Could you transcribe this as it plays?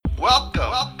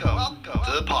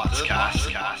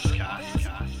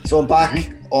So I'm back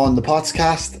on the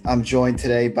podcast. I'm joined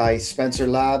today by Spencer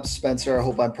Labbe. Spencer, I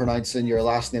hope I'm pronouncing your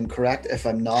last name correct. If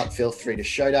I'm not, feel free to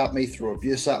shout at me, throw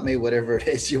abuse at me, whatever it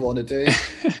is you want to do.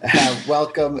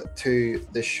 Welcome to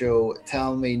the show.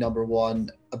 Tell me, number one,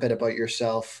 a bit about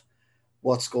yourself,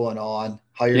 what's going on,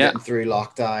 how you're getting through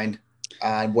lockdown,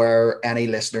 and where any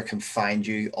listener can find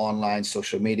you online,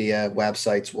 social media,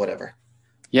 websites, whatever.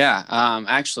 Yeah,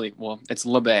 actually, well, it's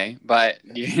Labbe, but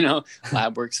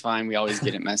Lab works fine. We always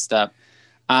get it messed up.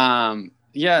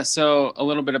 So a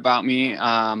little bit about me.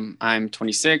 I'm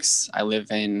 26. I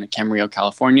live in Camarillo,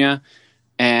 California,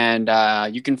 and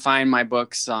you can find my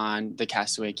books on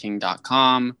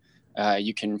thecastawayking.com.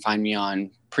 You can find me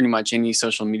on pretty much any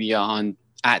social media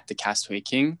at the Castaway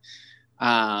King.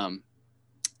 This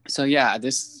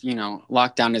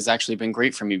lockdown has actually been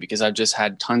great for me because I've just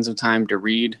had tons of time to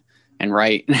read and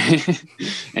write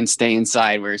and stay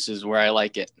inside, which is where I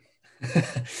like it.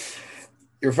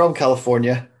 You're from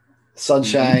California.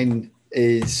 Sunshine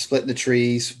is splitting the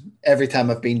trees. Every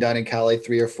time I've been down in Cali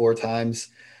 3 or 4 times,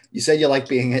 you said you like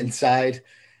being inside.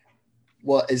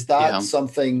 What is that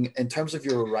something in terms of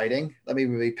your writing? Let me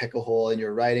maybe pick a hole in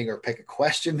your writing or pick a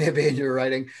question maybe in your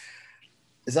writing.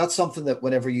 Is that something that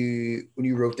when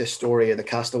you wrote this story of the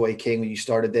Castaway King, when you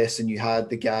started this and you had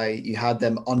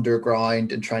them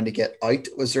underground and trying to get out,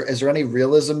 is there any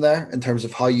realism there in terms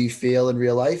of how you feel in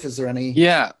real life? Is there any?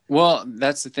 Yeah, well,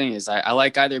 that's the thing is I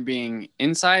like either being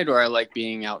inside or I like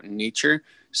being out in nature.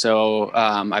 So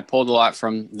I pulled a lot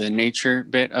from the nature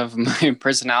bit of my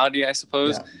personality, I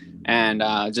suppose. Yeah.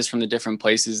 And just from the different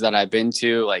places that I've been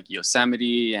to, like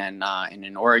Yosemite and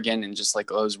in Oregon, and just like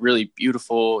those really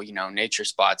beautiful, nature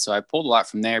spots. So I pulled a lot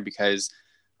from there because,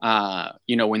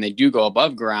 when they do go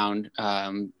above ground,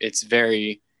 it's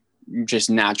very just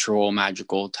natural,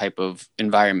 magical type of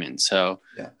environment. So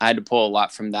I had to pull a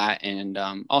lot from that. And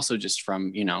also just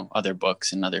from, other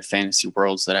books and other fantasy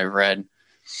worlds that I've read.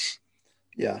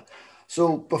 Yeah.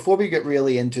 So before we get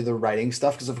really into the writing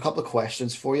stuff, because I have a couple of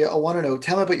questions for you, I want to know,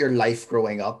 tell me about your life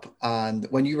growing up. And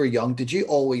when you were young, did you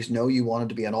always know you wanted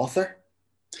to be an author?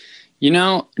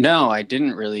 No, I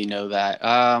didn't really know that.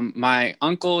 My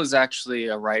uncle is actually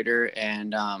a writer,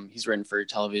 and he's written for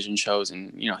television shows,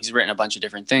 and, he's written a bunch of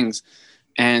different things.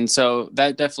 And so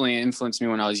that definitely influenced me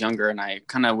when I was younger, and I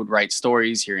kind of would write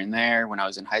stories here and there. When I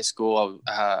was in high school,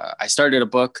 I started a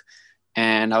book,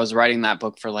 and I was writing that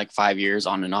book for like 5 years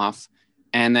on and off.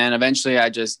 And then eventually I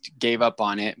just gave up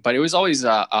on it, but it was always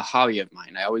a hobby of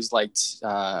mine. I always liked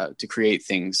to create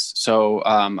things. So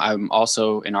I'm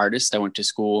also an artist. I went to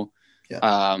school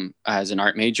as an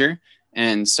art major.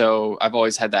 And so I've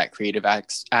always had that creative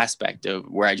aspect of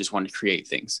where I just wanted to create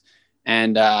things.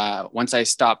 And once I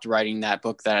stopped writing that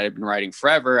book that I had been writing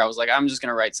forever, I was like, I'm just going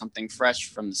to write something fresh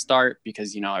from the start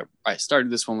because, I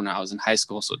started this one when I was in high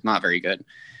school, so it's not very good.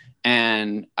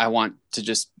 And I want to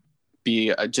just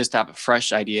have a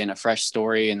fresh idea and a fresh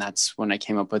story. And that's when I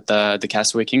came up with the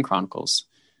Castaway King Chronicles.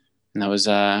 And that was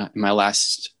I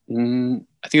think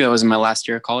that was in my last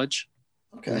year of college.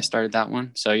 Okay. I started that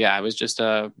one. So yeah, it was just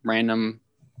a random,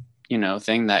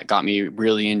 thing that got me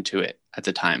really into it at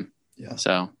the time. Yeah.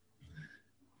 So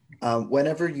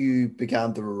whenever you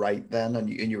began to write then and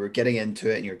you were getting into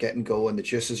it and you're getting going, the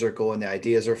juices are going, the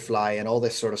ideas are flying, all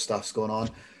this sort of stuff's going on.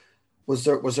 Was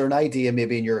there an idea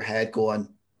maybe in your head going,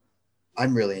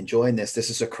 I'm really enjoying this. This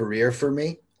is a career for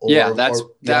me.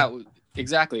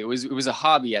 Exactly. It was a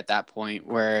hobby at that point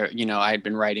where, I had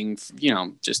been writing,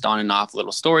 just on and off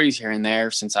little stories here and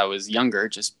there since I was younger,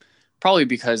 just probably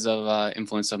because of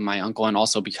influence of my uncle. And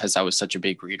also because I was such a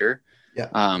big reader.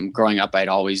 Yeah. Growing up, I'd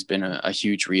always been a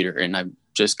huge reader and I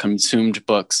just consumed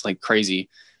books like crazy.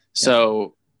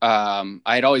 So I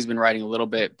had always been writing a little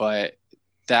bit, but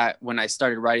that when I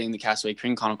started writing the Castaway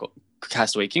King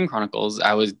Chronicles,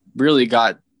 I was really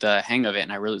got the hang of it,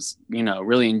 and I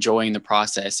really enjoying the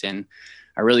process, and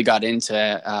I really got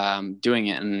into doing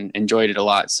it and enjoyed it a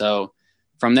lot. So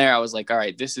from there, I was like, all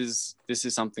right, this is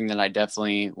something that I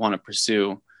definitely want to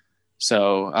pursue.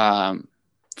 So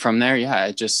from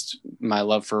there, my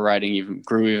love for writing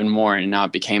grew even more, and now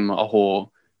it became a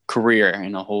whole career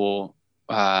and a whole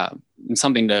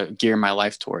something to gear my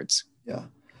life towards. Yeah.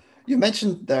 You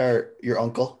mentioned there your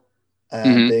uncle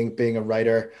being a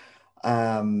writer.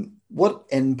 What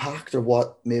impact or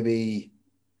what maybe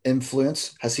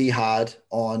influence has he had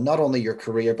on not only your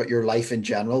career but your life in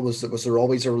general? Was there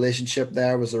always a relationship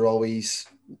there? Was there always?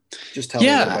 Just tell me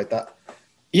a bit about that.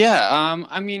 Yeah,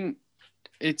 I mean,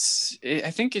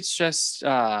 I think it's just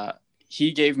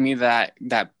he gave me that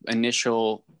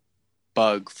initial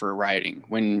bug for writing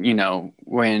when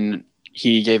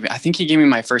he gave me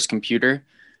my first computer.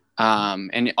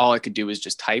 And all I could do was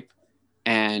just type.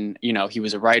 And, he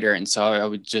was a writer. And so I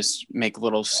would just make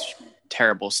little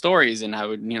terrible stories, and I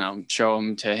would, show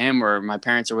them to him or my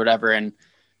parents or whatever. And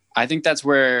I think that's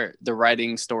where the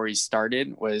writing stories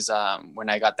started, was when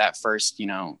I got that first,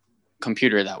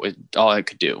 computer that was all I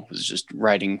could do was just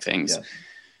writing things.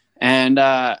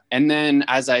 Yeah. And then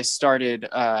as I started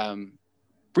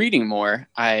reading more,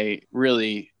 I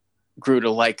really grew to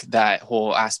like that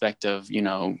whole aspect of,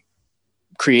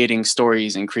 creating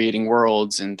stories and creating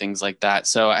worlds and things like that.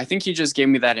 So I think he just gave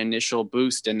me that initial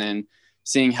boost, and then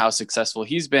seeing how successful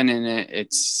he's been in it,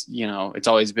 it's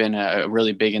always been a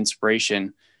really big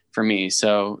inspiration for me.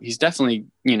 So he's definitely,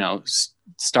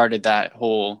 started that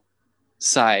whole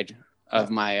side of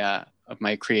my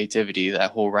creativity,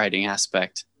 that whole writing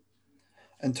aspect.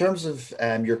 In terms of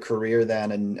your career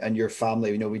then, and your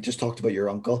family, we just talked about your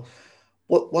uncle.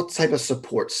 What type of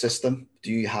support system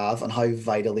do you have, and how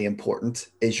vitally important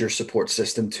is your support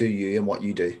system to you and what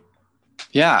you do?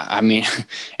 Yeah, I mean,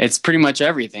 it's pretty much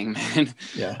everything, man.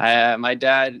 Yeah. My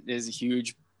dad is a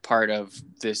huge part of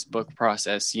this book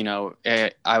process. He was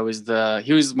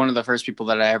one of the first people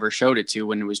that I ever showed it to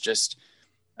when it was just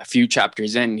a few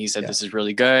chapters in. He said, this is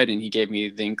really good. And he gave me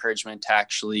the encouragement to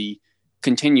actually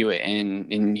continue it.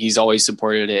 And he's always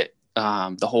supported it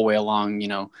the whole way along,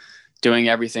 doing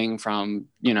everything from,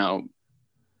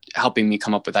 helping me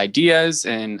come up with ideas,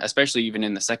 and especially even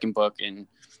in the second book, and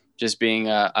just being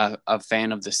a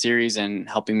fan of the series and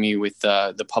helping me with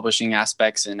the publishing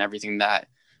aspects and everything that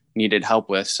needed help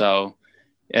with. So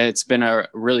it's been a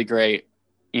really great,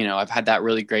 I've had that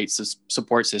really great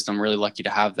support system. Really lucky to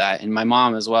have that. And my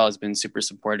mom as well has been super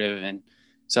supportive. And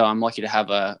so I'm lucky to have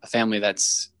a family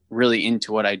that's really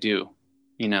into what I do,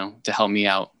 to help me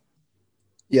out.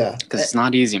 Yeah. Because it's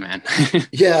not easy, man.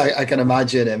 Yeah, I can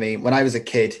imagine. I mean, when I was a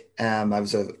kid, I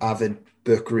was an avid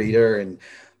book reader, and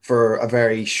for a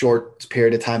very short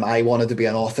period of time, I wanted to be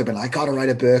an author, but I got to write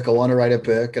a book. I want to write a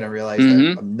book. And I realized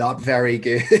that I'm not very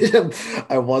good.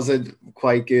 I wasn't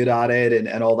quite good at it,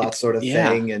 and all that sort of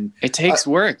thing. And it takes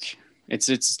work.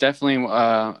 It's definitely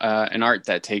an art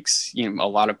that takes, a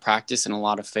lot of practice and a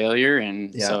lot of failure.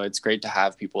 And so it's great to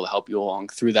have people to help you along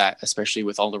through that, especially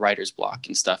with all the writer's block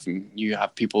and stuff. And you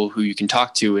have people who you can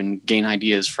talk to and gain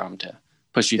ideas from to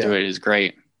push you through it is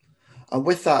great. And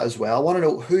with that as well, I want to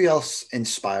know who else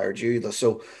inspired you.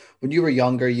 So when you were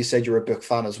younger, you said you were a book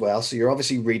fan as well. So you're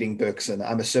obviously reading books, and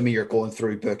I'm assuming you're going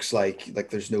through books like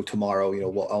there's no tomorrow,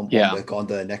 one book on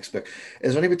to the next book.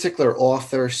 Is there any particular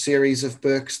author, series of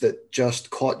books that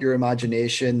just caught your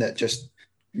imagination, that just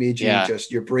made you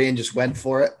your brain just went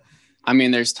for it? I mean,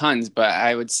 there's tons, but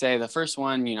I would say the first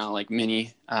one, like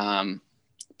many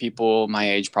people my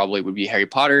age probably would be Harry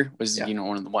Potter was,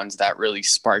 one of the ones that really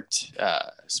sparked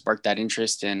that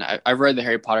interest. And I've read the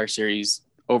Harry Potter series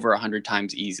over 100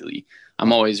 times easily.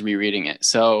 I'm always rereading it.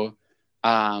 So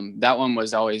that one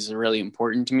was always really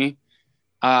important to me.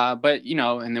 But,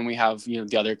 and then we have,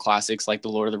 the other classics like the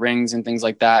Lord of the Rings and things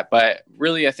like that. But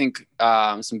really, I think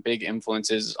some big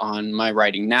influences on my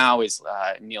writing now is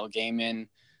Neil Gaiman,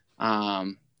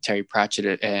 Terry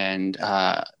Pratchett, and,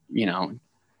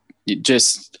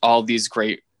 just all these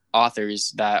great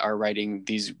authors that are writing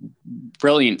these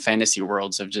brilliant fantasy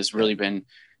worlds have just really been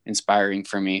inspiring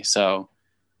for me. So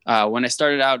when I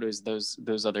started out, it was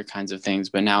those other kinds of things,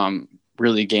 but now I'm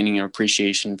really gaining an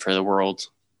appreciation for the world.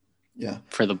 Yeah.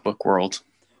 For the book world.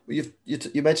 Well,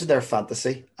 you mentioned their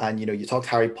fantasy, and you talked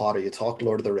Harry Potter, you talked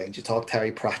Lord of the Rings, you talked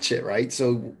Terry Pratchett, right?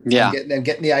 So I'm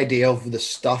getting the idea of the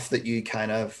stuff that you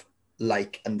kind of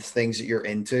like and things that you're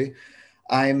into.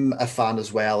 I'm a fan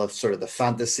as well of sort of the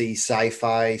fantasy,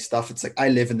 sci-fi stuff. It's like I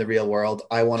live in the real world.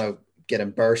 I want to get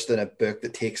immersed in a book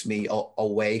that takes me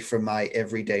away from my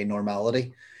everyday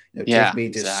normality. Take me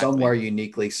to somewhere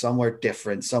uniquely, somewhere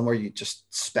different, somewhere you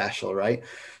just special, right?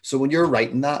 So when you're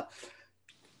writing that,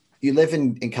 you live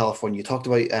in California. You talked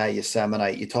about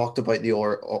Yosemite. You talked about the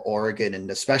Oregon, and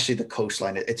especially the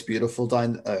coastline. It's beautiful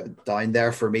down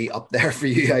there for me, up there for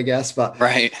you, I guess. But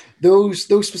those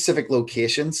specific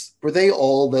locations, were they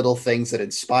all little things that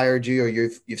inspired you, or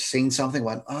you've seen something,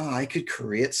 went, I could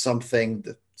create something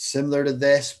similar to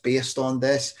this based on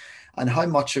this? And how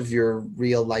much of your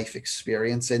real life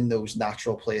experience in those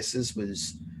natural places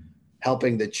was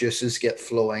helping the juices get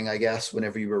flowing, I guess,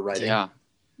 whenever you were writing? Yeah.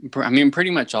 I mean,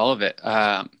 pretty much all of it.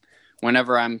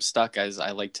 Whenever I'm stuck, as I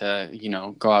like to,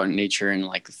 go out in nature and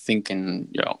like think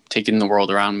and, take in the world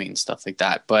around me and stuff like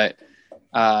that. But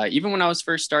even when I was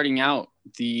first starting out,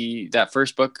 that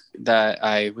first book that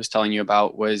I was telling you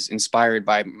about was inspired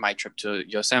by my trip to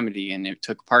Yosemite, and it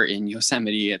took part in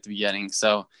Yosemite at the beginning.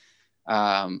 So,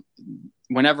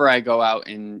 whenever I go out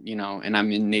and, and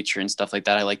I'm in nature and stuff like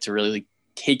that, I like to really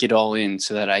take it all in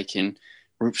so that I can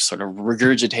sort of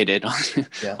regurgitate it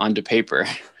Yeah. onto paper.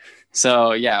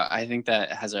 So yeah, I think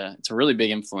that it's a really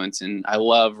big influence, and I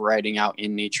love writing out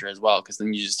in nature as well, because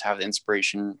then you just have the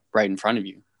inspiration right in front of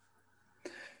you.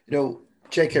 You know,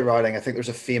 J.K. Rowling, I think there's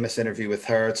a famous interview with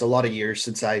her. It's a lot of years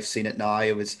since I've seen it now.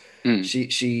 It was Mm.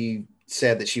 she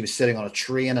said that she was sitting on a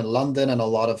train in London, and a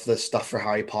lot of the stuff for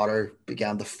Harry Potter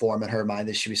began to form in her mind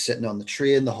as she was sitting on the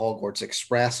train, the Hogwarts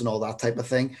Express, and all that type of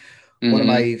thing. One of Mm-hmm.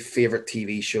 my favorite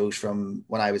TV shows from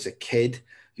when I was a kid.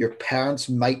 Your parents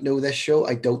might know this show.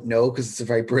 I don't know because it's a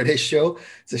very British show.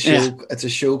 It's a Yeah. show. It's a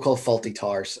show called Faulty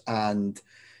Towers, and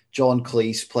John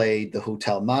Cleese played the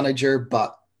hotel manager,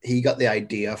 but he got the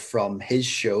idea from his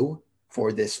show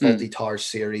for this Mm. Faulty Towers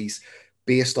series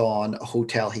based on a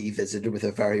hotel he visited with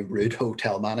a very rude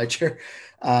hotel manager.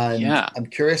 And Yeah. I'm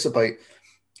curious about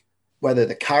whether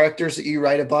the characters that you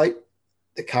write about,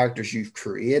 the characters you've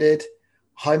created,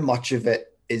 how much of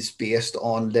it is based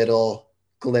on little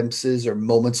glimpses or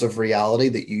moments of reality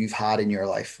that you've had in your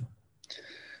life.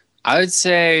 I would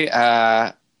say,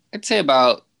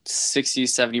 about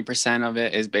 60-70% of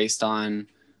it is based on,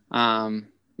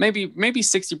 maybe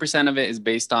 60% of it is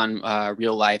based on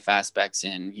real life aspects,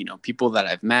 and, people that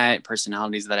I've met,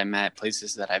 personalities that I met,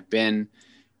 places that I've been.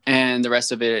 And the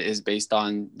rest of it is based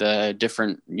on the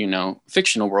different,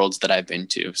 fictional worlds that I've been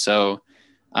to. So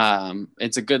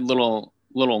it's a good little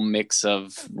mix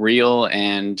of real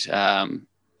and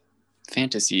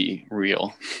fantasy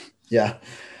real. Yeah.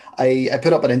 I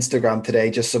put up on Instagram today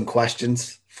just some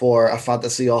questions for a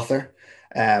fantasy author.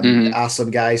 Mm-hmm. Ask some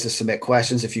guys to submit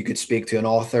questions if you could speak to an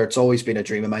author. It's always been a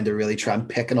dream of mine to really try and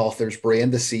pick an author's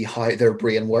brain to see how their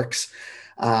brain works.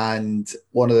 And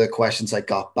one of the questions I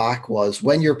got back was,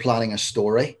 when you're planning a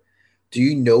story, do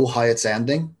you know how it's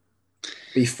ending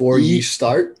before you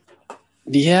start?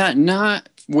 Yeah, not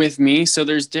with me. So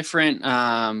there's different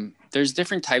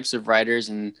types of writers,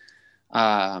 and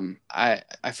I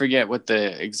forget what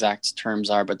the exact terms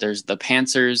are, but there's the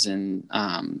pantsers, and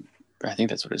I think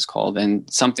that's what it's called, and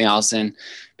something else. And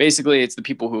basically it's the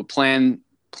people who plan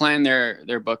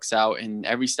their books out in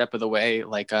every step of the way.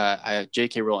 Like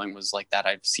J.K. Rowling was like that.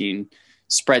 I've seen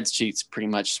spreadsheets pretty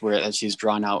much where she's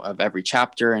drawn out of every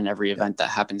chapter and every event that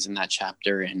happens in that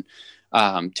chapter, and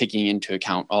taking into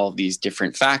account all of these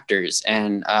different factors.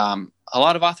 And a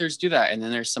lot of authors do that. And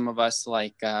then there's some of us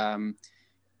like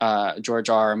George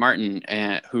R. R. Martin,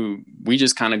 who we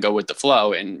just kind of go with the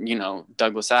flow, and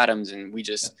Douglas Adams, and we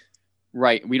just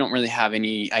write. We don't really have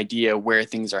any idea where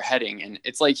things are heading. And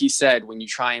it's like he said, when you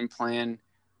try and plan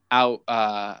out,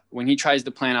 when he tries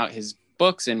to plan out his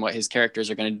books and what his characters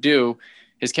are going to do,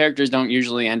 his characters don't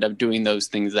usually end up doing those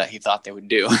things that he thought they would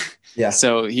do. Yeah.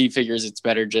 So he figures it's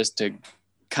better just to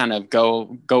kind of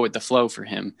go with the flow for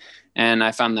him. And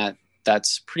I found that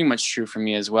that's pretty much true for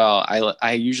me as well.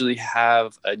 I usually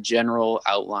have a general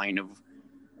outline of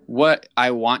what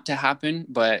I want to happen,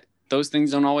 but those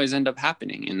things don't always end up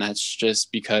happening. And that's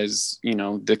just because,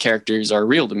 the characters are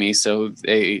real to me. So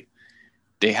they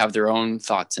have their own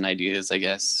thoughts and ideas, I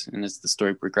guess. And as the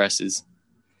story progresses.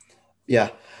 Yeah.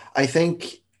 I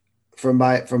think from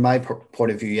my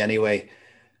point of view anyway,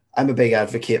 I'm a big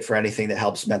advocate for anything that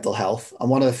helps mental health. And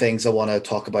one of the things I want to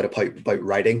talk about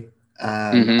writing,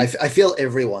 Mm-hmm. I feel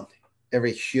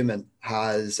every human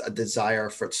has a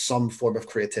desire for some form of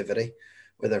creativity,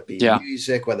 whether it be Yeah.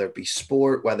 music, whether it be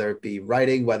sport, whether it be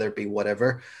writing, whether it be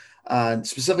whatever. And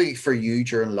specifically for you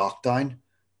during lockdown,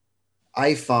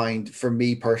 I find for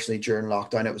me personally during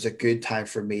lockdown, it was a good time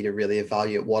for me to really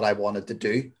evaluate what I wanted to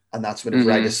do. And that's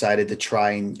whenever I Mm-hmm. decided to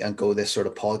try and go this sort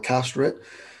of podcast route.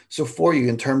 So for you,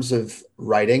 in terms of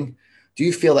writing, do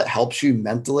you feel it helps you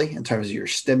mentally in terms of your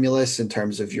stimulus, in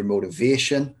terms of your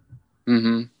motivation?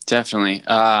 Mm-hmm. Definitely.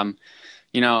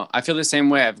 I feel the same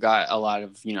way. I've got a lot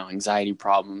of, anxiety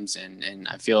problems, and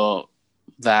I feel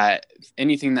that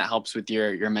anything that helps with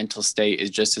your mental state is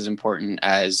just as important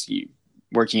as you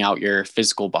working out your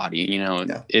physical body.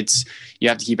 Yeah. You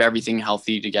have to keep everything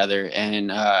healthy together.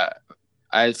 And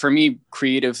for me,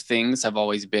 creative things have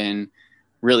always been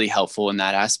really helpful in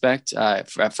that aspect.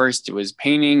 At first it was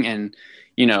painting, and,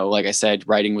 like I said,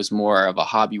 writing was more of a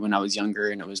hobby when I was younger,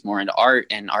 and it was more into art,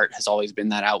 and art has always been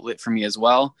that outlet for me as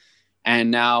well. And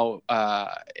now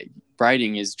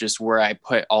writing is just where I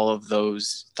put all of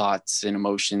those thoughts and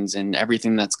emotions and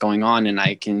everything that's going on. And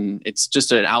it's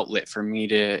just an outlet for me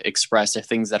to express the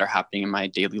things that are happening in my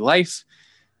daily life,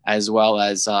 as well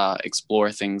as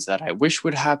explore things that I wish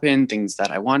would happen, things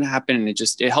that I want to happen. And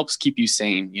it helps keep you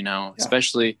sane, Yeah.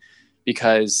 especially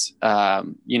because,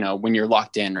 when you're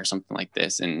locked in or something like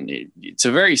this, and it's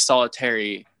a very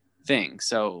solitary thing.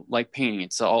 So like painting,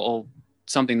 it's all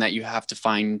something that you have to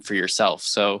find for yourself.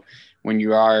 So when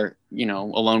you are,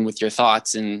 alone with your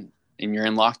thoughts and you're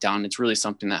in lockdown, it's really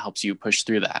something that helps you push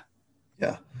through that.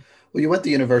 Yeah. Well, you went to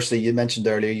university. You mentioned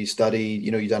earlier you studied,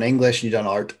 you done English, you done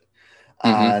art,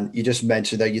 Mm-hmm. and you just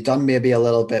mentioned that you done maybe a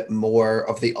little bit more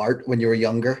of the art when you were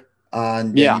younger, and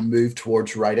then Yeah. you moved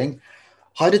towards writing.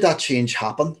 How did that change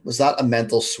happen? Was that a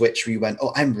mental switch where you went,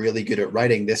 "Oh, I'm really good at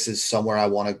writing. This is somewhere I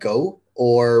want to go,"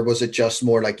 or was it just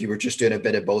more like you were just doing a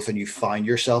bit of both and you found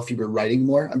yourself you were writing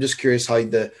more? I'm just curious how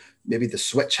the maybe the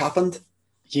switch happened.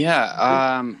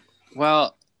 Yeah.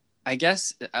 Well, I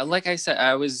guess, like I said,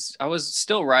 I was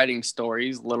still writing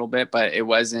stories a little bit, but it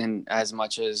wasn't as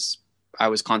much as I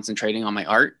was concentrating on my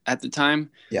art at the time.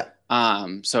 Yeah,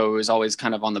 So it was always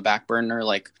kind of on the back burner.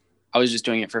 Like I was just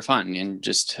doing it for fun and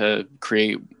just to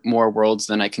create more worlds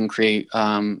than I can create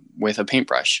with a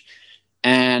paintbrush.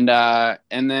 And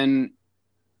then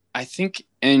I think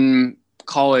in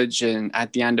college and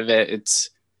at the end of it,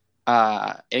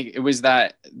 it was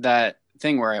that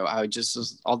thing where I just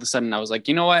was, all of a sudden I was like,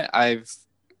 you know what, I've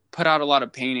put out a lot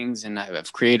of paintings and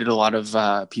I've created a lot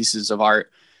of pieces of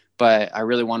art, but I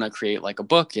really want to create like a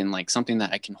book and like something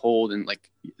that I can hold and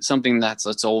like something that's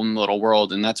its own little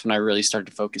world. And that's when I really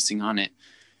started focusing on it,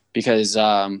 because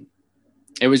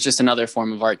it was just another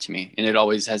form of art to me, and it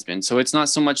always has been. So it's not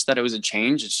so much that it was a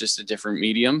change; it's just a different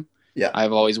medium. yeah,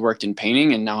 I've always worked in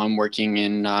painting, and now I'm working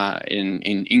in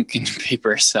ink and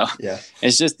paper. So yeah,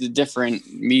 it's just a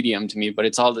different medium to me, but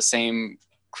it's all the same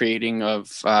creating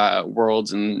of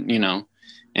worlds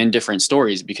and different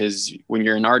stories. Because when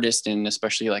you're an artist, and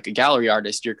especially like a gallery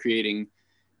artist, you're creating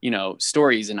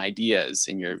stories and ideas,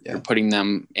 and you're yeah, putting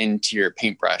them into your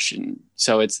paintbrush, and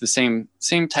so it's the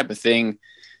same type of thing.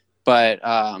 But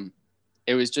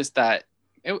it was just that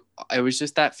it was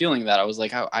just that feeling that I was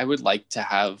like, I would like to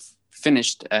have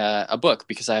finished a book,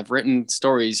 because I've written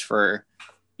stories for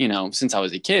since I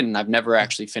was a kid, and I've never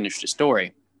actually finished a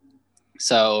story.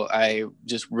 So I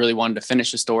just really wanted to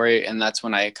finish a story, and that's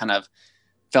when I kind of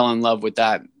fell in love with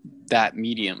that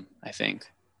medium, I think.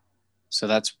 So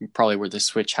that's probably where the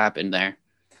switch happened there.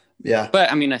 yeah.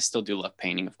 But I mean, I still do love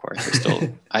painting, of course.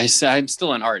 I'm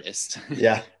still an artist at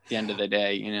Yeah. the end of the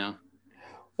day.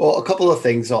 Well, a couple of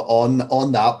things on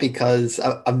that because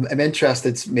I'm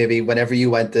interested. Maybe whenever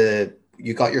you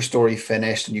got your story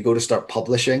finished and you go to start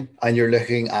publishing and you're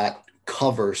looking at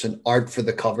covers and art for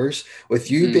the covers.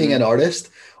 With you being an Mm-hmm. artist,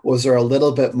 was there a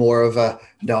little bit more of a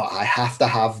no? I have to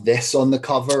have this on the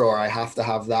cover, or I have to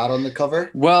have that on the cover.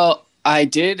 Well, I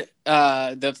did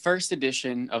the first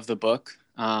edition of the book,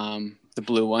 the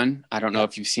blue one. I don't know Yeah,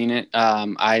 if you've seen it.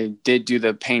 I did do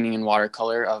the painting in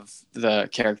watercolor of the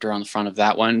character on the front of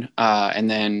that one. And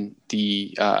then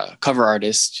the cover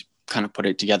artist kind of put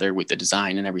it together with the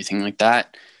design and everything like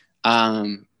that.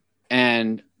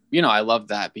 And, I love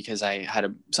that because I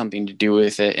had something to do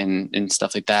with it and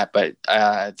stuff like that. But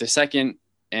the second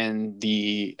and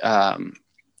the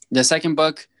second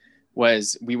book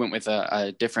was, we went with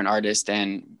a different artist,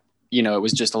 and it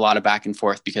was just a lot of back and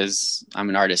forth because I'm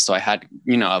an artist, so I had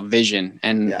a vision,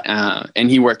 yeah, and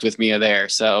he worked with me there.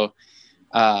 So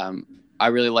I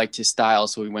really liked his style,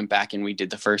 so we went back and we did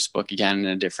the first book again in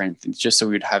a different, just so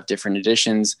we would have different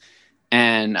editions.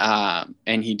 And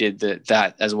he did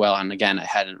that as well. And again, I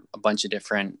had a bunch of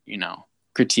different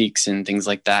critiques and things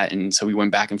like that, and so we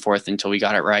went back and forth until we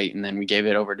got it right, and then we gave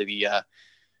it over to the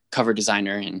cover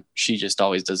designer, and she just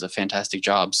always does a fantastic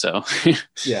job. So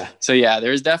yeah. so yeah,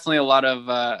 there was definitely a lot of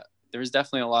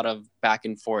back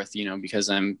and forth, because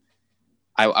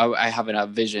I have a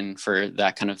vision for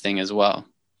that kind of thing as well.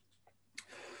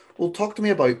 Well, talk to me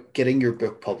about getting your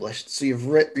book published. So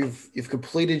you've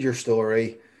completed your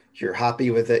story, you're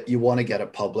happy with it, you want to get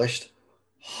it published.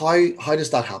 How does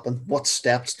that happen? What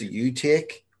steps do you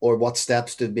take, or what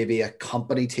steps did maybe a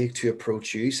company take to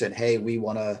approach you, saying, "Hey, we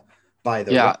want to buy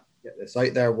the right, Yeah, get this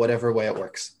out there," whatever way it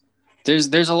works.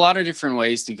 there's a lot of different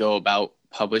ways to go about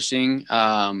publishing.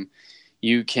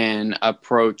 You can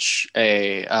approach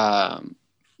a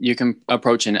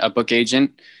book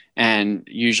agent, and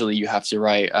usually you have to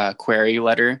write a query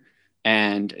letter,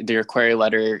 and their query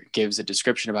letter gives a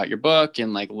description about your book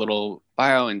and like a little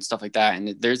bio and stuff like that.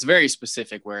 And there's very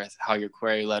specific where how your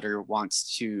query letter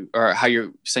wants to, or how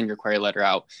you send your query letter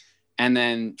out. And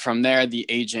then from there, the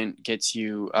agent gets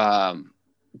you,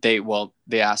 they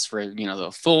ask for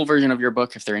the full version of your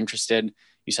book if they're interested.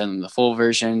 You send them the full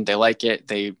version, they like it,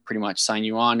 they pretty much sign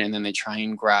you on, and then they try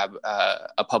and grab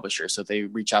a publisher. So they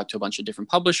reach out to a bunch of different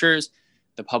publishers.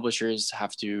 the publishers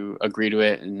have to agree to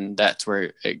it, and that's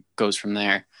where it goes from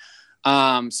there.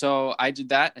 So I did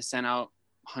that. I sent out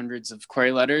hundreds of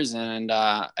query letters, and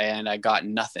I got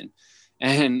nothing.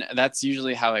 And that's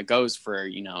usually how it goes for,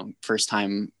 first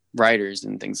time writers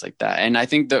and things like that. And I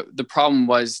think the problem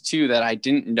was too, that I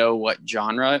didn't know what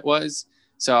genre it was.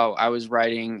 So I was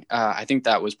writing, I think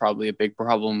that was probably a big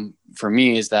problem for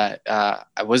me, is that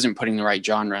I wasn't putting the right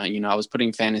genre. I was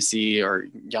putting fantasy or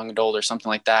young adult or something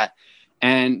like that.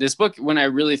 And this book, when I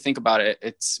really think about it,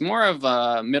 it's more of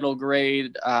a middle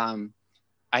grade.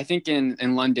 I think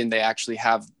in London, they actually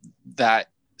have that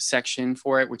section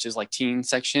for it, which is like teen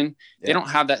section. Yeah. They don't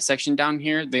have that section down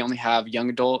here. They only have young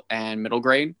adult and middle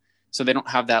grade. So they don't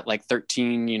have that like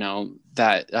 13,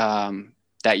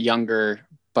 that younger,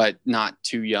 but not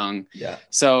too young. Yeah.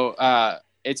 So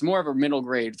it's more of a middle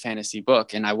grade fantasy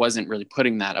book. And I wasn't really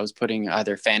putting that. I was putting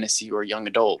either fantasy or young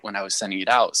adult when I was sending it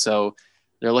out. So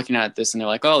they're looking at this and they're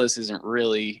like, oh, this isn't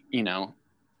really,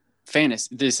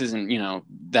 fantasy. This isn't,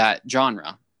 that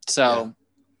genre. So yeah.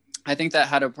 I think that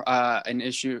had an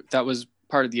issue. That was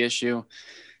part of the issue.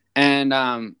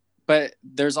 And, but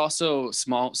there's also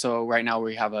small. So right now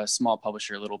we have a small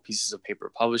publisher, Little Pieces of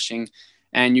Paper Publishing,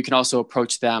 and you can also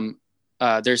approach them.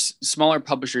 There's smaller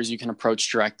publishers you can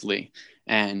approach directly,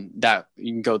 and that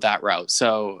you can go that route.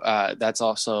 So that's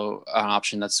also an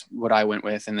option. That's what I went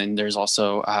with. And then there's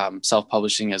also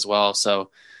self-publishing as well.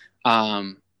 So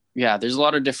yeah, there's a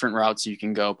lot of different routes you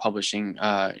can go publishing,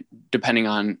 depending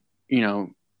on,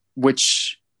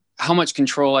 how much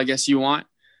control, I guess, you want.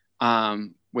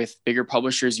 With bigger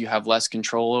publishers, you have less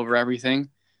control over everything.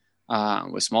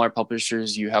 With smaller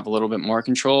publishers, you have a little bit more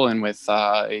control. And with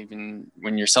even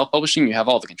when you're self-publishing, you have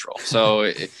all the control. So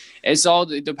it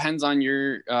depends on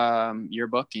your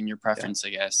book and your preference, yeah.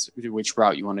 I guess, which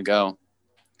route you want to go.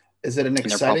 Is it an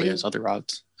exciting? There probably is other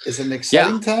routes. Is it an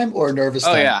exciting time or a nervous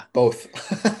time? Oh, yeah. Both.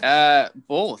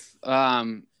 Both.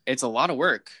 It's a lot of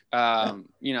work.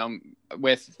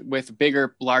 With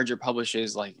bigger, larger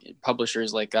publishers like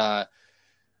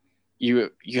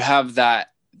you have that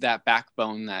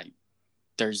backbone that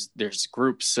there's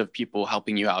groups of people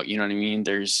helping you out. You know what I mean?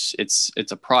 It's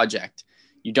a project.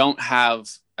 You don't have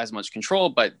as much control,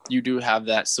 but you do have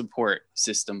that support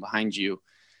system behind you.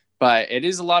 But it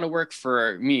is a lot of work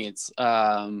for me. It's,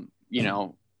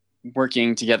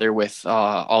 working together with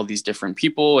all these different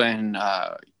people and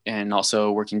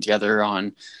also working together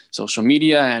on social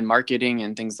media and marketing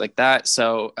and things like that.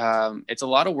 So it's a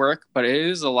lot of work, but it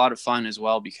is a lot of fun as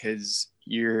well, because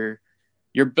you're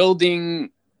building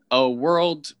a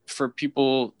world for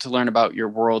people to learn about your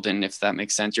world. And if that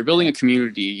makes sense, you're building a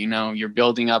community, you're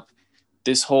building up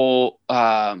this whole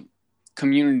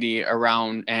community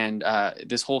around and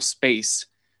this whole space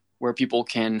where people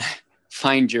can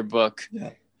find your book.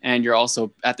 Yeah. And you're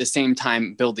also at the same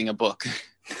time building a book.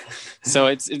 So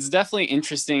it's definitely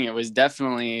interesting. It was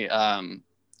definitely a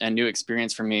new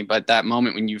experience for me. But that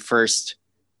moment when you first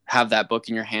have that book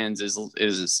in your hands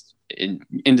is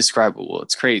indescribable.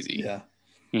 It's crazy. Yeah.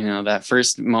 That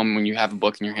first moment when you have a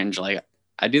book in your hand, you're like,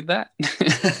 I did that.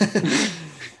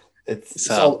 It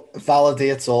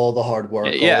validates all the hard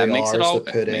work. Yeah, it makes it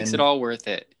all worth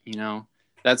it.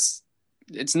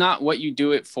 It's not what you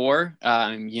do it for,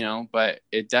 but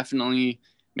it definitely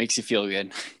makes you feel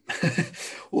good.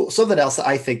 Well, something else that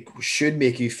I think should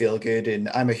make you feel good, and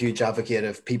I'm a huge advocate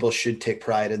of people should take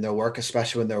pride in their work,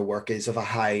 especially when their work is of a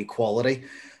high quality.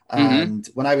 And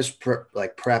when I was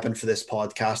prepping for this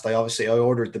podcast, I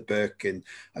ordered the book and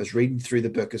I was reading through the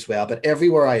book as well. But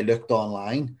everywhere I looked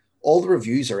online, all the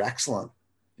reviews are excellent.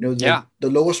 The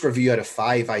lowest review out of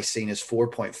 5 I've seen is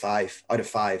 4.5 out of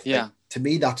 5. Yeah. To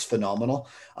me, that's phenomenal.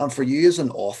 And for you as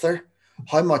an author,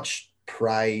 how much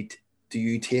pride do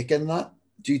you take in that?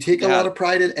 Do you take a lot of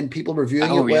pride in people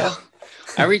reviewing it well?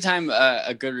 Yeah. Every time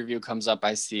a good review comes up,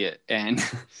 I see it. And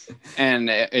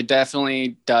it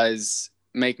definitely does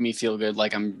make me feel good,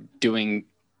 like I'm doing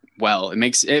well. It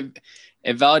makes it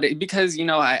validate, because,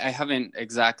 I haven't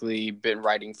exactly been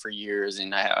writing for years,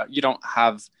 and you don't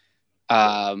have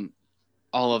all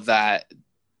of that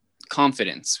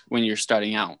confidence when you're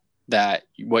starting out that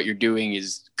what you're doing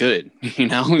is good,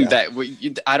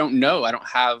 that I don't know. I don't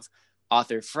have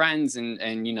author friends and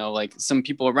like some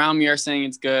people around me are saying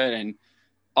it's good and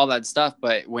all that stuff.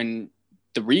 But when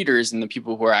the readers and the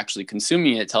people who are actually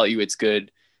consuming it tell you it's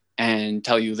good and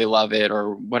tell you they love it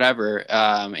or whatever,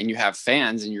 and you have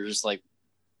fans and you're just like,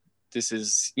 this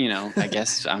is, I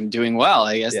guess I'm doing well.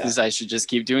 I guess I should just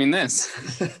keep doing this.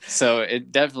 So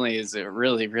it definitely is a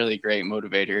really, really great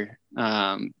motivator,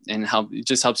 and it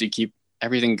just helps you keep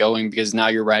everything going, because now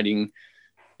you're writing,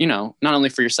 not only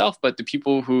for yourself, but the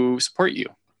people who support you.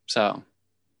 So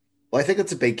Well, I think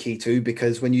that's a big key too,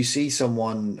 because when you see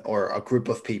someone or a group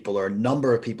of people or a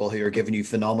number of people who are giving you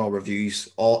phenomenal reviews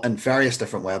all in various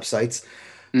different websites,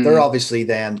 they're Hmm. obviously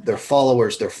then their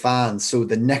followers, their fans. So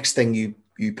the next thing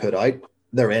you put out,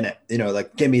 they're in it. You know,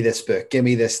 like give me this book, give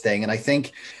me this thing. And I think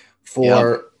Yep.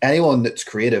 for anyone that's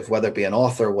creative, whether it be an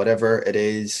author, whatever it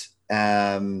is,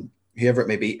 whoever it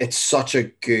may be, it's such a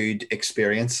good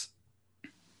experience.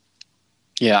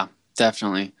 Yeah,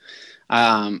 definitely.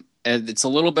 And it's a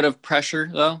little bit of pressure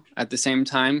though at the same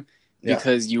time Yeah,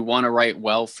 because you want to write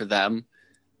well for them.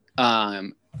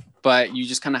 Um, but you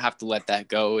just kind of have to let that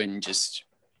go and just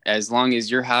as long as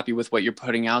you're happy with what you're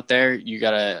putting out there, you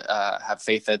gotta have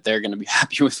faith that they're going to be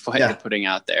happy with what you're yeah, putting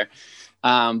out there.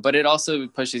 But it also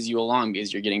pushes you along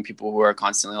because you're getting people who are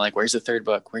constantly like, "Where's the third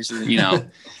book? Where's the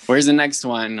where's the next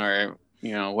one?" Or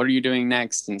what are you doing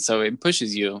next? And so it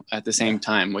pushes you at the yeah. same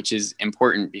time, which is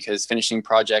important because finishing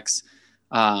projects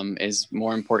is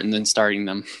more important than starting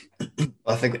them.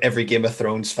 I think every Game of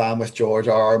Thrones fan with George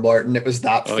R. R. Martin, it was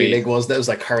that Oh yeah. feeling, wasn't it? It was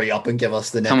like, hurry up and give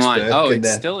us the Come next on. book. Oh, And it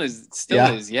then, still is. Still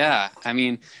yeah, is. Yeah. I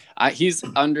mean, he's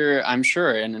under, I'm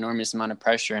sure, an enormous amount of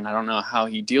pressure, and I don't know how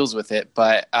he deals with it.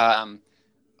 But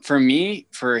for me,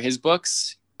 for his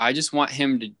books, I just want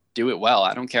him to do it well.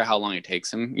 I don't care how long it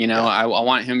takes him. yeah, I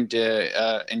want him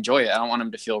to enjoy it. I don't want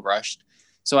him to feel rushed.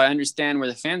 So I understand where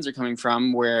the fans are coming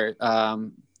from, where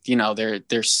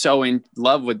they're so in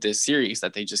love with this series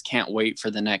that they just can't wait for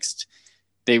the next.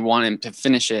 They want him to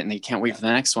finish it, and they can't wait yeah, for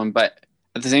the next one. But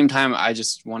at the same time, I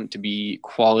just want it to be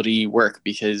quality work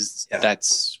because yeah,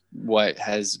 that's what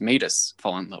has made us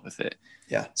fall in love with it.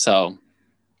 yeah. So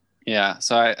yeah,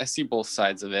 so I see both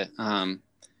sides of it.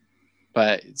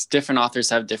 But it's different authors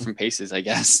have different paces, I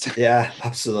guess. Yeah,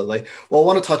 absolutely. Well, I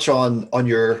want to touch on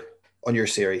your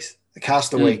series,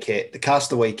 Mm, The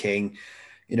Castaway King.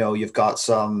 You know, you've got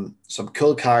some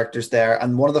cool characters there,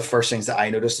 and one of the first things that I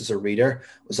noticed as a reader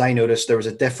was I noticed there was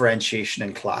a differentiation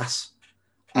in class.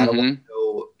 And I want mm-hmm. to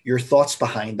know your thoughts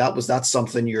behind that. Was that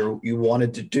something you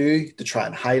wanted to do to try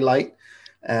and highlight?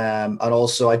 And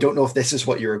also, I don't know if this is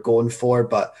what you were going for,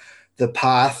 but the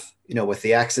path, with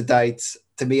the Exodites,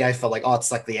 to me, I felt like, oh,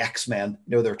 it's like the X-Men.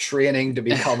 They're training to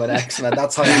become an X-Men.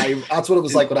 That's what it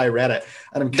was like when I read it.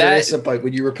 And I'm That curious about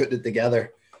when you were putting it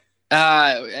together.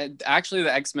 actually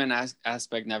the X-Men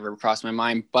aspect never crossed my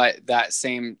mind, but that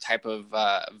same type of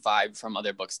vibe from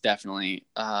other books definitely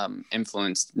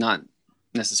influenced not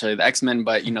necessarily the X-Men,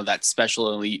 but that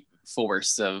special elite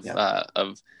force Yeah,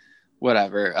 of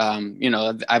whatever.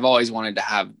 I've always wanted to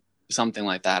have something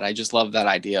like that. I just love that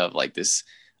idea of like this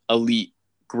elite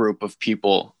group of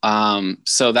people.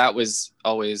 So that was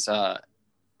always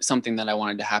something that I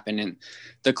wanted to happen. And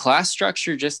the class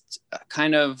structure just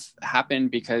kind of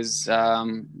happened because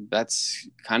that's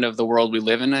kind of the world we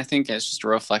live in. I think it's just a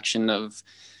reflection of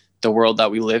the world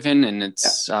that we live in, and yeah,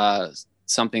 it's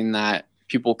something that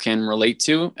people can relate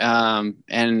to.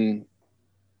 And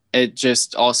it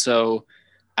just also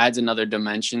adds another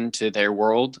dimension to their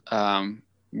world.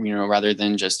 Rather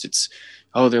than just it's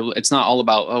not all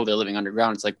about they're living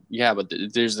underground. It's like, yeah, but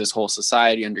there's this whole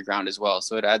society underground as well.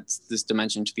 So it adds this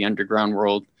dimension to the underground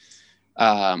world,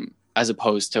 as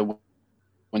opposed to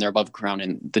when they're above ground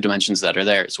and the dimensions that are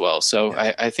there as well. So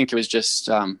yeah. I think it was just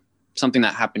something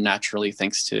that happened naturally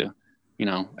thanks to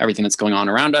everything that's going on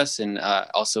around us, and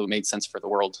also made sense for the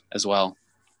world as well.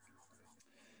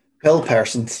 Bill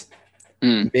Parsons,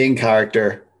 Mm. main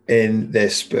character in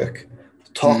this book.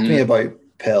 Talk to me Mm-hmm. about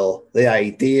Pill, the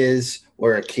ideas,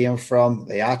 where it came from,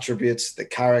 the attributes, the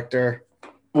character.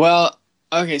 Well,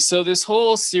 okay, so this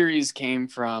whole series came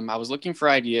from I was looking for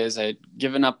ideas. I'd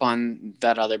given up on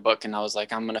that other book, and I was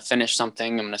like, I'm going to finish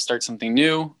something. I'm going to start something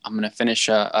new. I'm going to finish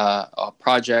a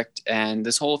project. And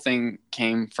this whole thing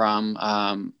came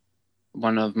from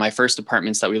one of my first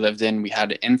apartments that we lived in. We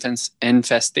had an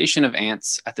infestation of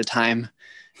ants at the time,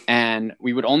 and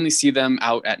we would only see them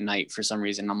out at night for some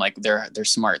reason. I'm like, they're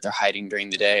smart. They're hiding during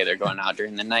the day. They're going out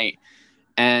during the night.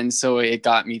 And so it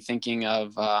got me thinking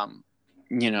of,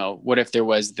 what if there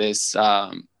was this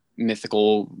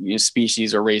mythical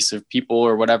species or race of people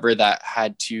or whatever that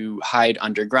had to hide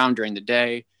underground during the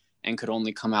day and could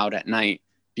only come out at night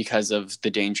because of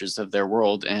the dangers of their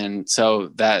world. And so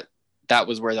that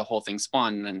was where the whole thing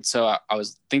spawned. And so I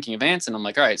was thinking of ants, and I'm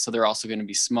like, all right, so they're also going to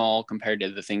be small compared to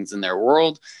the things in their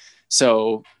world.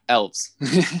 So elves,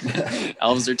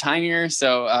 elves are tinier.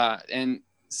 So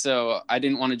I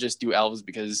didn't want to just do elves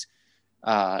because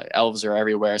elves are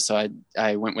everywhere. So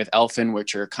I went with elfin,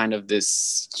 which are kind of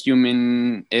this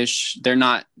human-ish. They're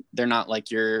not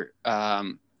like your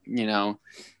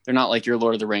they're not like your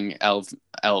Lord of the Ring elves.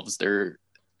 They're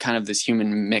kind of this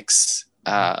human mix,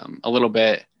 a little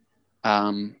bit.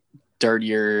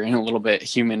 dirtier and a little bit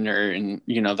humaner, and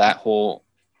that whole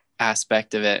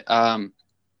aspect of it.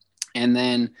 And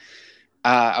then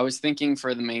I was thinking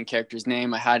for the main character's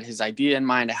name, I had his idea in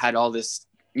mind. I had all this,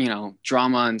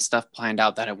 drama and stuff planned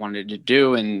out that I wanted to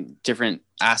do and different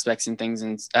aspects and things.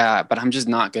 And but I'm just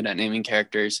not good at naming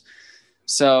characters.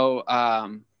 So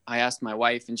I asked my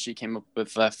wife, and she came up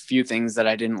with a few things that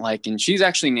I didn't like. And she's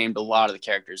actually named a lot of the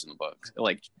characters in the book,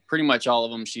 like pretty much all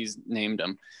of them. She's named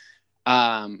them.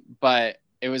 But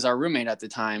it was our roommate at the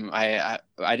time. I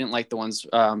didn't like the ones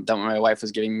that my wife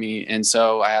was giving me, and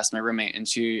so I asked my roommate,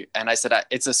 and I said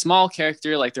it's a small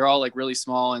character, like they're all like really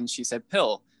small, and she said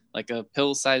pill, like a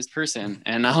pill-sized person,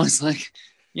 and I was like,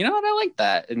 you know what, I like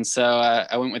that, and so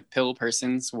I went with pill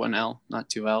persons, 1L, not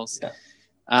 2Ls,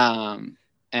 Yeah.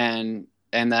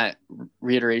 And that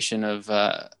reiteration of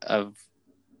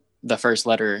the first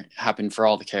letter happened for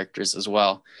all the characters as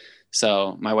well.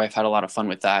 So my wife had a lot of fun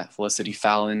with that. Felicity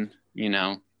Fallon,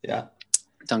 Yeah.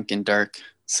 Duncan Dirk.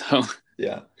 So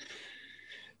Yeah.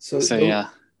 Yeah.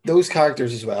 Those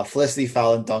characters as well. Felicity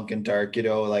Fallon, Duncan Dirk,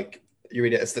 like you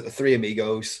read it, it's the three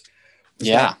amigos.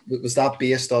 Was that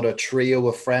based on a trio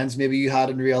of friends maybe you had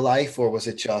in real life, or was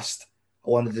it just I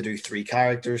wanted to do three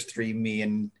characters, three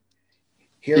main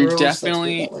heroes?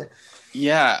 Definitely.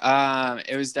 Yeah.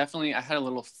 It was definitely, I had a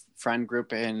little friend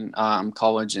group in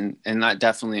college, and that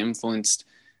definitely influenced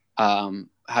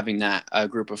having that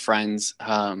group of friends.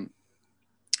 And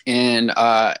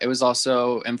it was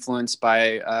also influenced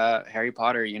by Harry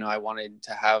Potter. I wanted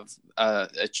to have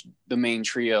the main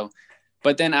trio,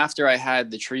 but then after I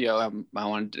had the trio, I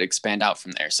wanted to expand out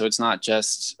from there. So it's not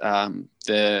just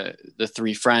the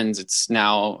three friends. It's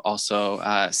now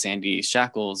also Sandy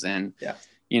Shackles and,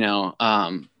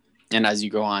 and as you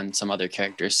go on, some other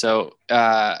characters. So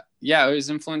it was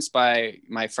influenced by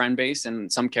my friend base,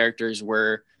 and some characters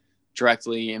were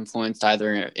directly influenced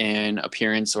either in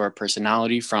appearance or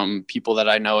personality from people that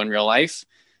I know in real life.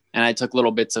 And I took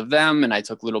little bits of them, and I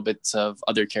took little bits of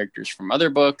other characters from other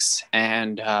books,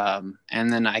 and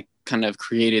then I kind of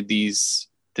created this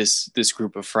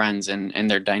group of friends and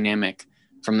their dynamic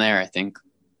from there, I think.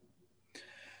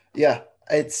 Yeah,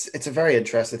 it's a very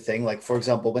interesting thing. Like, for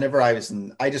example, whenever I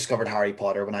discovered Harry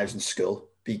Potter when I was in school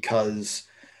because,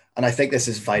 and I think this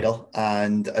is vital.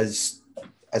 And as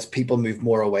people move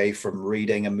more away from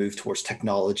reading and move towards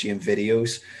technology and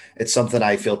videos, it's something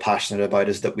I feel passionate about,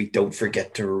 is that we don't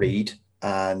forget to read.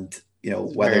 And,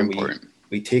 whether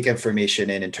we take information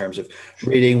in terms of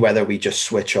reading, whether we just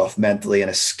switch off mentally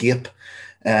and escape.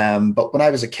 But when I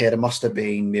was a kid, it must have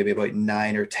been maybe about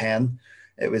 9 or 10.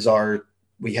 It was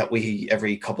we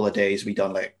every couple of days we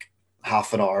done like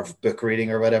half an hour of book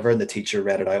reading or whatever, and the teacher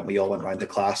read it out, and we all went around the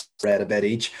class, read a bit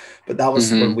each. But that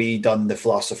was when we done the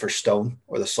Philosopher's Stone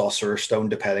or the Sorcerer's Stone,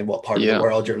 depending what part of the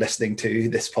world you're listening to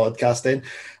this podcast in.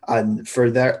 And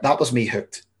that was me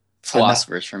hooked.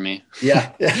 Philosophers for me.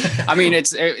 Yeah. I mean,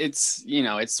 it's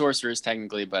Sorcerers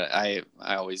technically, but I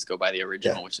always go by the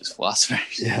original, which is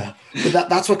Philosophers. Yeah, but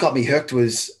that's what got me hooked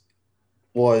was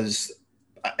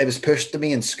it was pushed to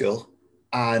me in school.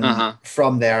 And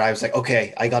from there, I was like,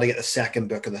 okay, I got to get the second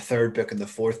book and the third book and the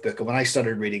fourth book. And when I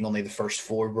started reading, only the first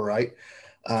 4 were out.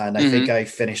 And I think I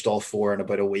finished all 4 in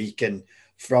about a week. And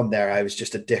from there, I was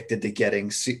just addicted to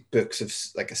getting books of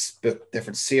like a book,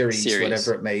 different series,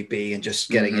 whatever it may be, and just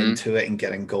getting into it and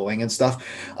getting going and stuff.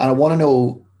 And I want to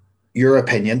know your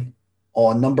opinion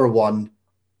on, number one,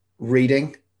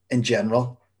 reading in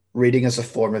general, reading as a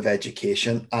form of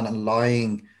education, and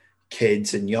allowing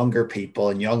kids and younger people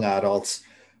and young adults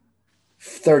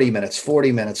 30 minutes,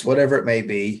 40 minutes, whatever it may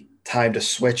be, time to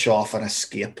switch off and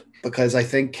escape. Because I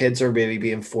think kids are really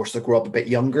being forced to grow up a bit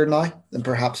younger now than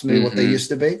perhaps maybe what they used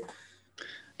to be.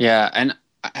 Yeah, and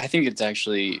I think it's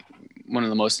actually one of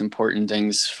the most important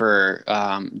things for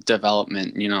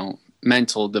development,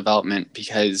 mental development,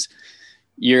 because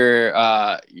you're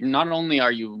not only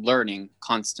are you learning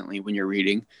constantly when you're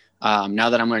reading. Now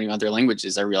that I'm learning other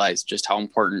languages, I realize just how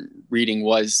important reading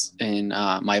was in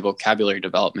my vocabulary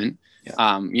development. Yeah.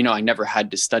 I never had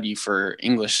to study for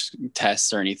English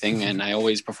tests or anything, and I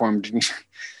always performed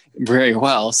very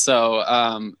well. So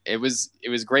it was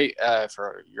great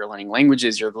for your learning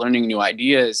languages, you're learning new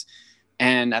ideas,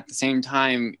 and at the same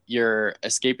time, you're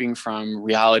escaping from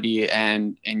reality,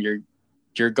 and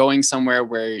you're going somewhere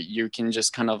where you can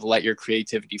just kind of let your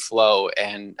creativity flow.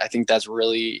 And I think that's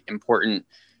really important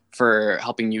for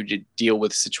helping you to deal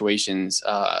with situations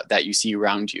that you see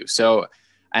around you. So,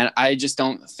 and I just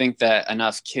don't think that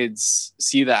enough kids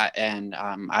see that. And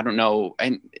I don't know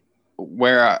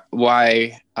where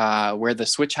the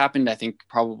switch happened. I think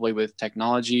probably with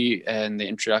technology and the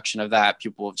introduction of that,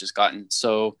 people have just gotten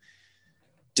so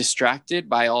distracted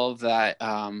by all of that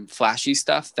flashy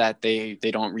stuff that they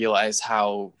don't realize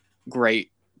how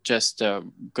great just a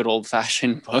good old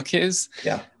fashioned book is.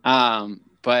 Yeah.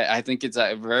 But I think it's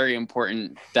very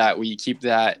important that we keep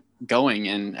that going.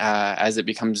 And as it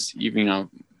becomes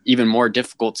even more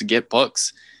difficult to get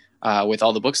books with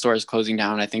all the bookstores closing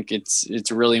down, I think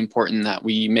it's really important that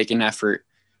we make an effort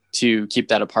to keep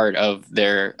that a part of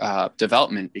their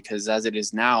development, because as it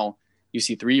is now, you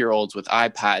see 3-year-olds with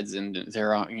iPads and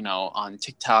they're on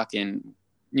TikTok and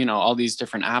all these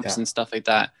different apps and stuff like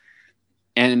that,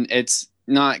 and it's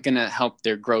not going to help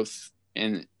their growth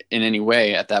in any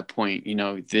way at that point.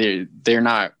 They're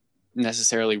not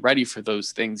necessarily ready for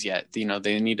those things yet. They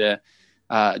need to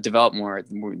develop more.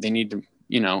 They need to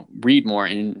read more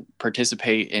and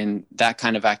participate in that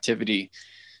kind of activity.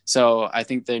 So I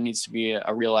think there needs to be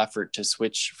a real effort to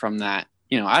switch from that.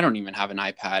 I don't even have an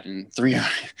iPad, and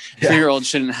three-year-olds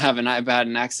shouldn't have an iPad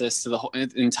and access to the whole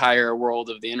entire world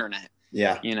of the internet.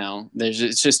 Yeah.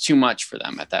 It's just too much for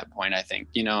them at that point. I think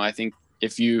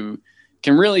if you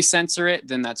can really censor it,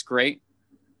 then that's great.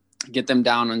 Get them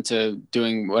down into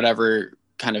doing whatever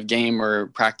kind of game or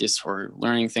practice or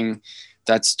learning thing,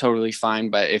 that's totally fine.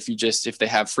 But if they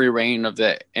have free reign of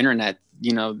the internet,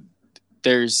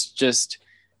 there's just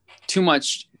too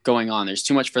much going on. There's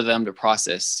too much for them to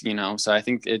process, so I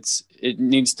think we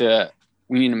need to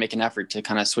make an effort to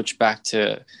kind of switch back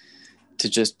to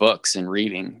just books and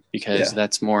reading, because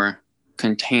that's more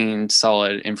contained,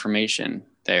 solid information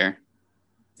there.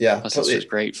 Yeah. Plus, totally. It's just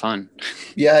great fun.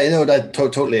 Yeah, I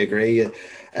totally agree.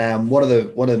 One of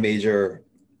the major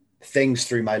things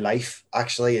through my life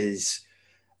actually is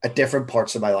at different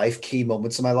parts of my life, key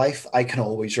moments of my life, I can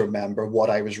always remember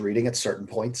what I was reading at certain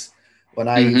points.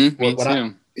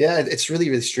 It's really,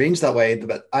 really strange that way.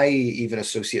 But I even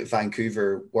associate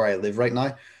Vancouver, where I live right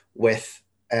now, with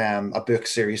a book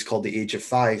series called The Age of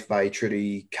Five by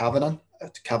Trudy Kavanagh, I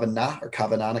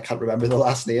can't remember the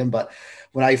last name. But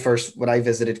when I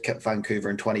visited Vancouver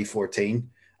in 2014,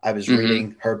 I was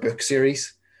reading her book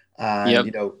series,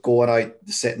 and going out,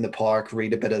 sit in the park,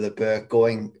 read a bit of the book,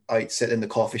 going out, sit in the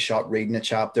coffee shop, reading a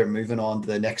chapter, moving on to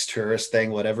the next tourist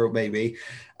thing, whatever it may be.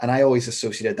 And I always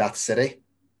associated that city,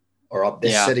 or up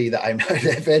this city that I now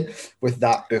live in, with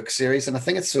that book series. And I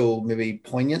think it's so maybe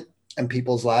poignant in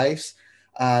people's lives.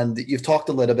 And you've talked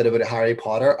a little bit about Harry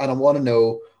Potter, and I want to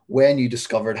know when you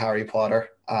discovered Harry Potter,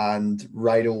 and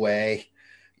right away,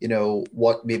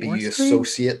 what maybe you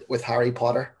associate with Harry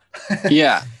Potter.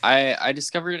 Yeah, I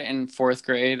discovered it in 4th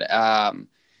grade. And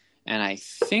I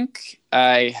think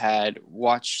I had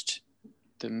watched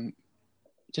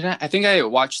I think I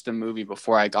watched the movie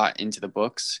before I got into the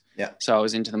books. Yeah. So I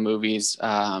was into the movies.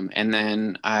 And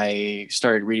then I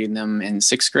started reading them in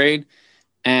 6th grade.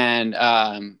 And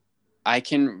I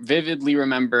can vividly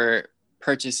remember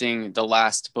purchasing the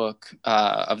last book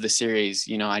of the series.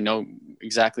 I know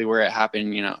exactly where it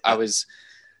happened. I was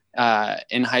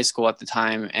in high school at the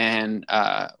time, and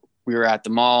we were at the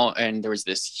mall, and there was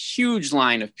this huge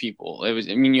line of people.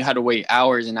 You had to wait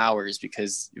hours and hours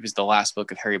because it was the last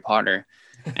book of Harry Potter.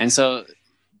 And so,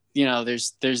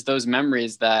 there's those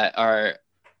memories that are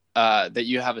that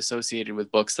you have associated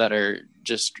with books that are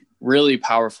just really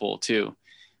powerful too.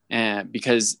 And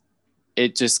because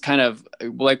it just kind of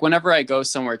like, whenever I go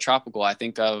somewhere tropical, I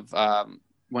think of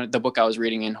when the book I was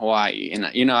reading in Hawaii, and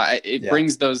it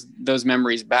brings those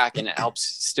memories back, and it helps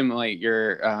stimulate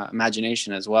your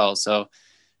imagination as well. So,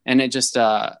 and it just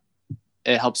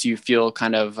it helps you feel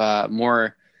kind of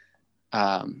more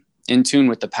in tune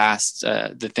with the past,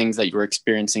 the things that you were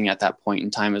experiencing at that point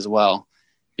in time as well,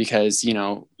 because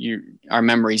our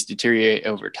memories deteriorate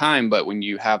over time, but when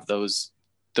you have those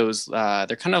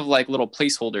they're kind of like little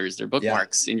placeholders, they're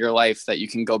bookmarks in your life that you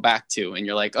can go back to, and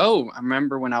you're like, oh, I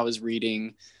remember when I was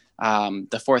reading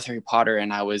the 4th Harry Potter,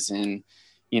 and I was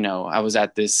I was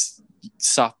at this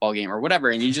softball game or whatever,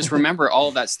 and you just remember all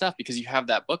of that stuff because you have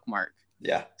that bookmark.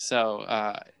 Yeah. So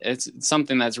it's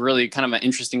something that's really kind of an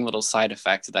interesting little side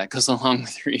effect that goes along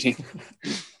with reading.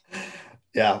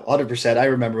 Yeah, 100%. I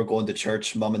remember going to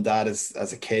church. Mom and dad,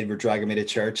 as a kid, were dragging me to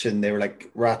church, and they were like,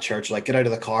 we're at church, like, get out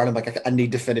of the car. And I'm like, I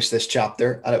need to finish this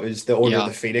chapter. And it was the Order of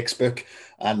the Phoenix book.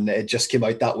 And it just came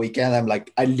out that weekend. I'm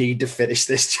like, I need to finish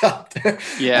this chapter.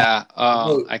 Yeah.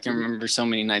 I can remember so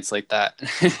many nights like that.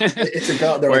 It's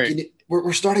about, they're like,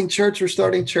 we're starting church. We're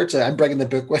starting church. I'm bringing the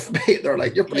book with me. They're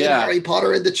like, you're bringing Harry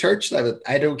Potter into church. And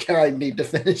I don't care. I need to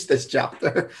finish this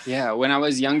chapter. Yeah. When I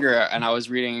was younger and I was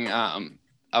reading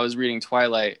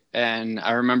Twilight, and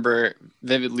I remember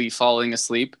vividly falling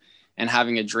asleep and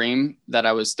having a dream that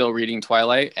I was still reading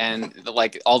Twilight, and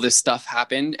like all this stuff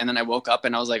happened, and then I woke up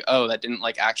and I was like, oh, that didn't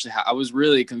like actually I was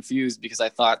really confused because I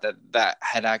thought that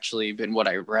had actually been what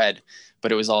I read,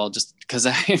 but it was all just because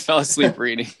I fell asleep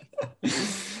reading.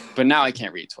 But now I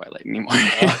can't read Twilight anymore.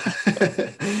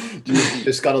 You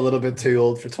just got a little bit too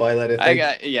old for Twilight, I think.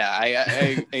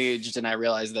 I aged and I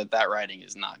realized that writing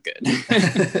is not good.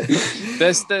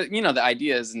 The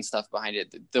ideas and stuff behind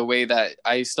it, the way that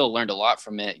I still learned a lot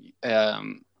from it,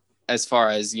 as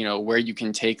far as, where you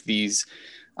can take these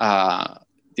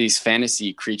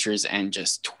fantasy creatures and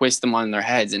just twist them on their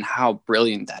heads, and how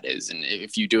brilliant that is. And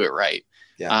if you do it right.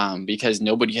 Yeah. Because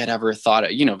nobody had ever thought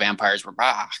of, vampires were,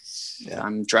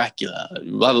 I'm Dracula,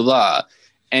 blah, blah, blah.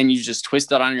 And you just twist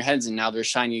that on your heads, and now they're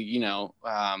shiny,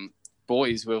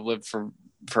 boys who have lived for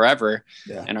forever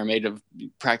and are made of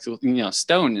practical,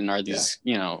 stone, and are these,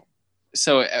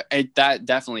 so that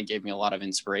definitely gave me a lot of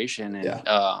inspiration.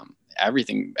 And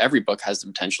every book has the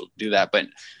potential to do that. But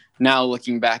now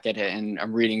looking back at it, and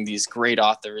I'm reading these great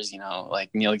authors,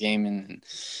 like Neil Gaiman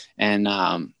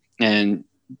and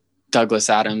Douglas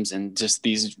Adams, and just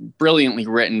these brilliantly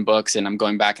written books. And I'm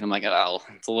going back and I'm like, oh,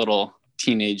 it's a little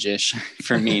teenage-ish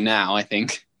for me now, I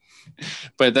think.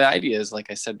 But the ideas, like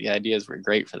I said, the ideas were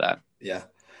great for that. Yeah.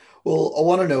 Well, I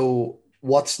want to know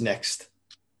what's next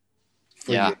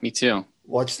for you. Me too.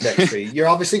 What's next for you? You're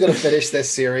obviously going to finish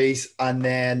this series, and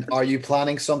then are you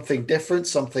planning something different,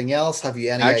 something else? Have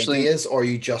you any ideas, or are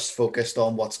you just focused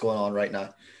on what's going on right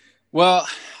now? Well,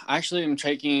 actually, I'm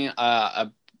taking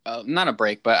not a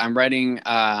break, but I'm writing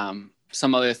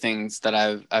some other things that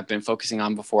I've been focusing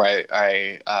on before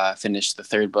I finish the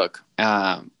third book,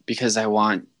 because I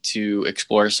want to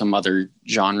explore some other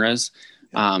genres,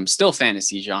 still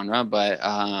fantasy genre, but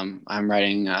I'm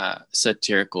writing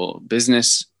satirical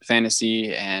business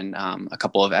fantasy, and a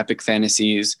couple of epic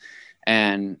fantasies,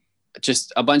 and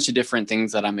just a bunch of different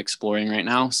things that I'm exploring right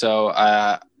now. So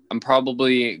I'm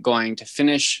probably going to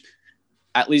finish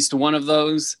at least one of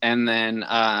those, and then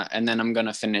I'm going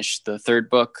to finish the third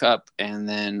book up, and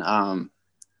then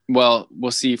we'll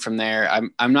see from there.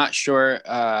 I'm not sure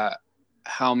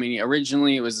how many.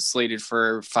 Originally it was slated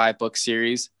for 5-book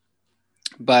series,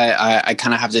 but I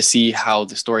kind of have to see how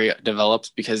the story develops,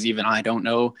 because even I don't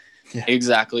know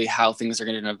exactly how things are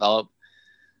going to develop.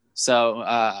 So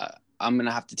I'm going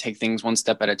to have to take things one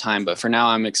step at a time. But for now,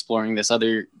 I'm exploring this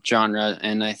other genre,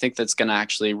 and I think that's going to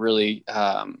actually really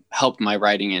help my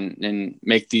writing and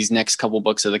make these next couple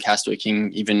books of the Castaway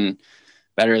King even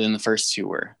better than the first two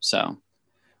were. So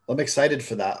I'm excited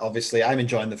for that. Obviously, I'm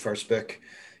enjoying the first book,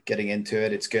 getting into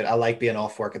it. It's good. I like being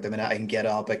off work at the minute. I can get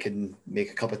up, I can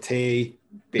make a cup of tea.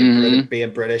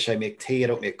 Being British, I make tea. I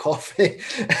don't make coffee.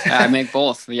 I make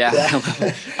both. Yeah.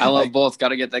 I love both. Got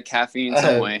to get that caffeine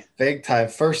some way. Big time.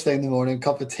 First thing in the morning,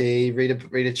 cup of tea, read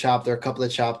a chapter, a couple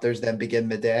of chapters, then begin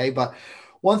my day. But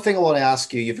one thing I want to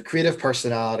ask you, you have a creative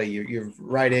personality, you're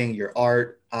writing, your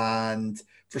art, and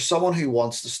for someone who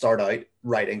wants to start out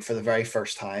writing for the very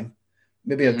first time,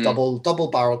 maybe a double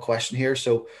barrel question here.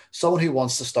 So someone who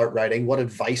wants to start writing, what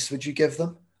advice would you give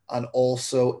them? And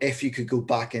also, if you could go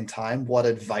back in time, what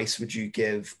advice would you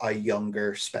give a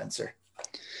younger Spencer?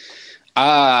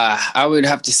 I would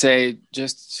have to say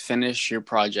just finish your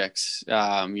projects.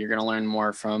 You're going to learn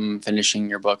more from finishing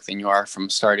your book than you are from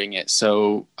starting it.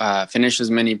 So finish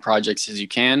as many projects as you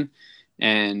can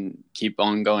and keep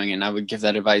on going. And I would give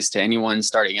that advice to anyone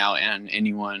starting out, and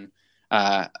anyone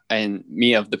and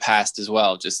me of the past as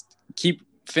well. Just keep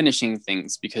finishing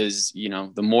things, because,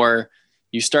 the more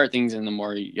you start things and the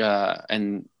more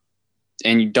and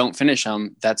you don't finish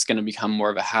them, that's going to become more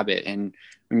of a habit. And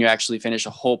when you actually finish a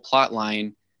whole plot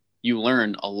line, you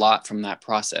learn a lot from that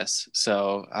process.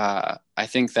 So I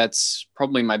think that's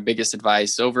probably my biggest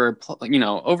advice over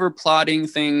plotting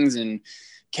things and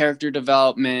character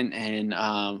development and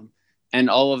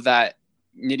all of that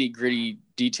nitty gritty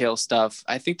detail stuff.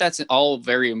 I think that's all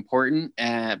very important.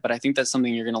 But I think that's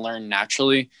something you're going to learn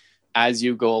naturally as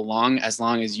you go along, as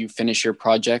long as you finish your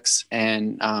projects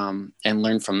and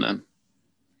learn from them.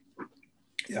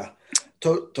 Yeah,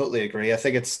 totally agree. I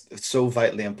think it's so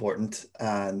vitally important,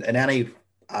 and in any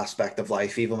aspect of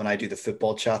life, even when I do the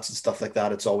football chats and stuff like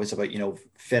that, it's always about,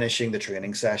 finishing the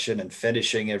training session and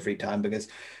finishing every time, because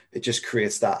it just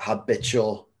creates that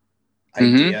habitual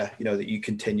idea, that you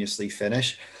continuously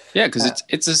finish. Yeah, because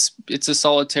it's a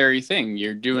solitary thing.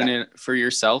 You're doing it for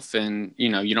yourself, and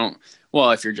you don't.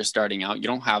 Well, if you're just starting out, you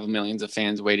don't have millions of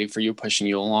fans waiting for you, pushing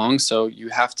you along. So you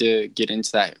have to get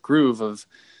into that groove of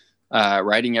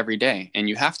writing every day, and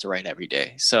you have to write every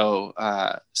day. So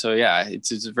yeah,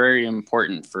 it's very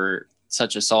important for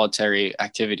such a solitary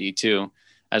activity too.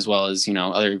 as well as, you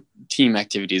know, other team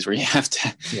activities where you have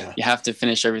to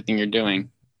finish everything you're doing.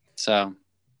 So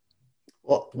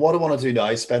Well, what I want to do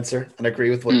now, Spencer, and agree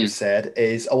with what you said,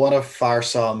 is I want to fire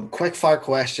some quick fire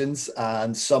questions,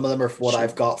 and some of them are what sure,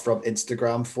 I've got from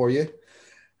Instagram for you.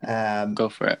 go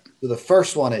for it. So the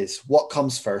first one is, what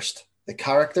comes first, the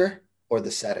character or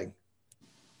the setting?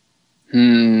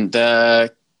 They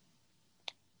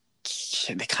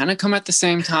kind of come at the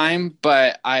same time,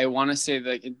 but I want to say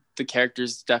that the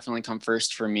characters definitely come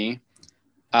first for me.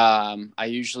 I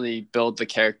usually build the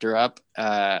character up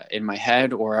in my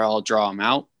head, or I'll draw them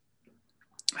out.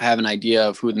 I have an idea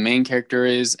of who the main character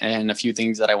is and a few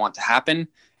things that I want to happen.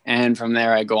 And from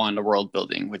there, I go on to world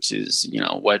building, which is, you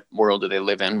know, what world do they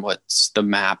live in? What's the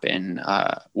map, and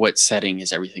what setting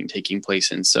is everything taking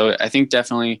place in? So I think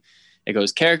definitely it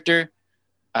goes character,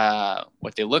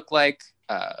 what they look like,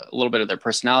 a little bit of their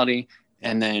personality,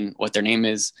 and then what their name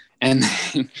is, and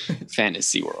then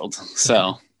fantasy world.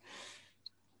 So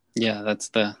yeah,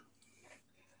 that's my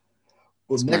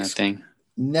thing.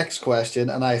 Next question,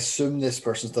 and I assume this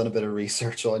person's done a bit of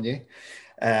research on you,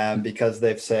 because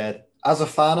they've said, as a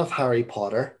fan of Harry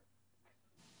Potter,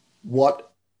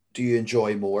 what do you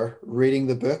enjoy more, reading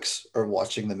the books or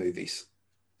watching the movies?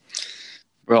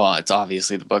 Well, it's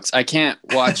obviously the books. I can't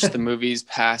watch the movies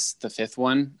past the fifth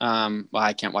one. Well,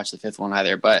 I can't watch the fifth one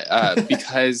either, but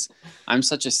because I'm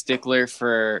such a stickler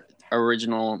for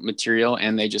original material,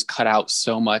 and they just cut out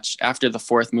so much after the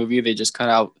fourth movie. They just cut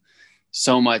out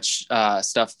so much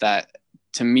stuff that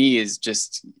to me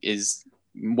is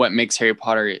what makes Harry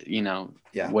Potter, you know,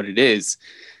 what it is.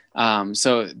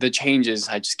 So the changes,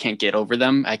 I just can't get over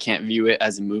them. I can't view it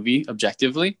as a movie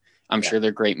objectively. I'm sure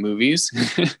they're great movies,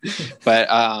 but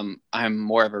I'm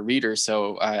more of a reader,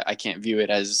 so I can't view it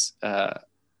as a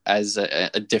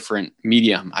different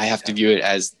medium. I have to view it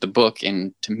as the book,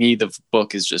 and to me, the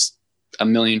book is just a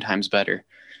million times better.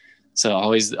 So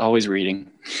always reading.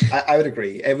 I would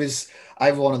agree.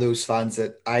 I'm one of those fans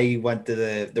that I went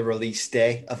to the release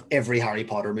day of every Harry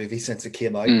Potter movie since it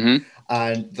came out,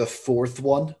 and the fourth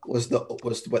one was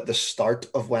the start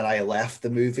of when I left the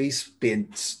movies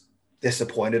being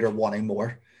disappointed or wanting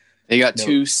more. They got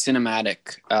too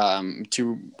cinematic,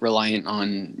 too reliant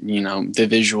on, you know, the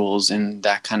visuals and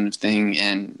that kind of thing,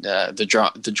 and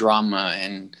the drama,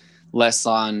 and less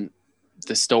on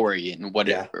the story and what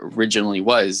it originally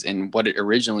was. And what it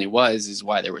originally was is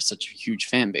why there was such a huge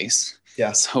fan base.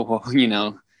 Yeah. So, you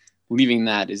know, leaving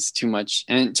that is too much,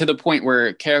 and to the point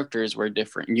where characters were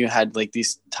different. You had like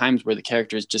these times where the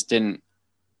characters just didn't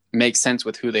make sense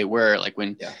with who they were, like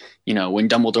when you know, when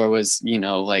Dumbledore was, you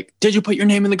know, like, did you put your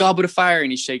name in the Goblet of Fire,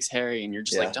 and he shakes Harry, and you're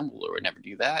just like, Dumbledore would never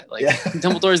do that. Like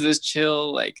Dumbledore's this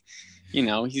chill, like, you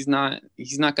know, he's not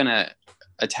gonna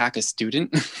attack a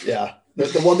student.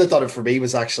 The one that done it for me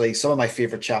was actually some of my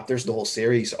favorite chapters. The whole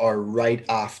series are right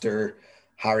after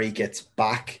Harry gets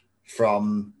back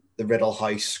from the Riddle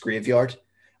House graveyard,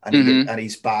 and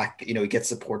he's back, you know, he gets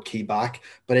the port key back.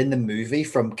 But in the movie,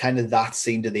 from kind of that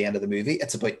scene to the end of the movie,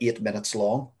 it's about 8 minutes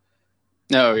long.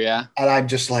 Oh yeah. And I'm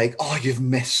just like, oh, you've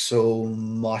missed so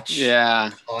much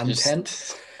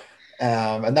content.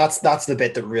 And that's the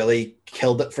bit that really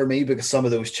killed it for me, because some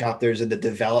of those chapters and the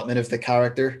development of the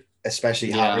character,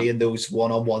 especially Harry and those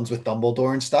one-on-ones with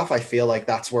Dumbledore and stuff, I feel like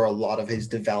that's where a lot of his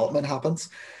development happens.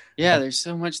 Yeah, there's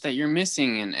so much that you're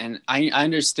missing, and I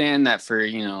understand that for,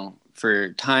 you know,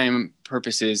 for time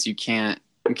purposes, you can't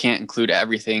include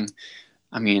everything.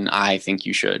 I mean, I think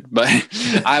you should, but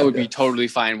I would be totally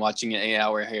fine watching an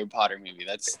 8-hour Harry Potter movie.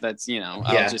 That's you know,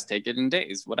 I'll just take it in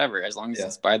days, whatever, as long as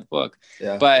it's by the book.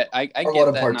 But I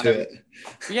get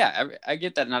that I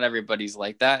get that not everybody's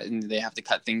like that, and they have to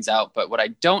cut things out. But what I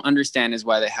don't understand is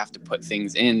why they have to put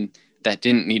things in that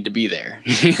didn't need to be there.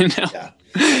 You know?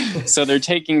 So they're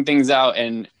taking things out,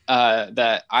 and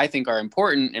that I think are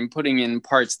important, and putting in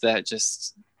parts that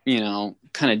just, you know,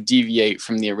 kind of deviate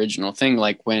from the original thing.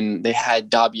 Like when they had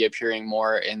Dobby appearing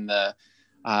more in the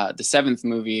seventh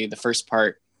movie, the first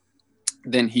part,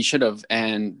 than he should have,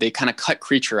 and they kind of cut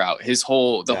Creature out. His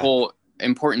whole whole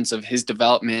importance of his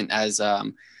development as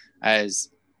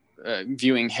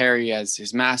viewing Harry as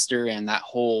his master, and that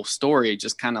whole story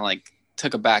just kind of like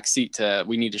took a back seat to,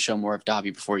 we need to show more of Dobby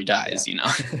before he dies, you know?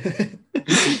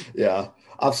 Yeah,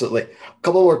 absolutely. A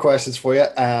couple more questions for you.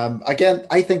 Again,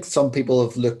 I think some people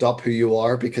have looked up who you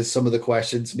are, because some of the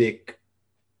questions make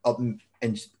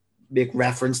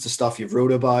reference to stuff you've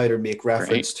wrote about, or make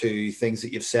reference to things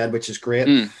that you've said, which is great.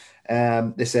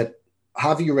 They said,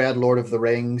 have you read Lord of the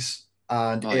Rings?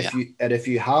 And if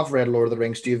you have read Lord of the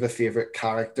Rings, do you have a favorite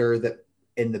character that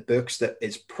in the books that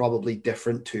is probably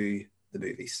different to the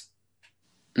movies?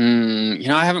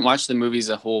 I haven't watched the movies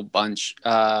a whole bunch.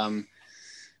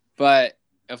 But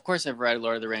of course I've read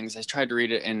Lord of the Rings. I tried to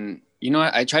read it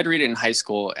I tried to read it in high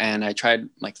school, and I tried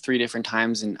like 3 different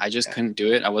times, and I just couldn't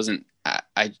do it. I wasn't,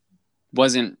 I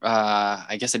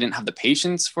guess I didn't have the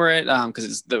patience for it. Cause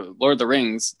it's the Lord of the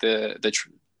Rings, the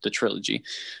trilogy.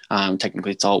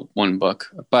 Technically it's all one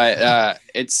book, but,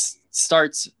 it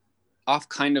starts off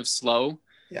kind of slow.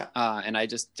 Yeah. And I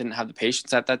just didn't have the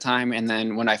patience at that time. And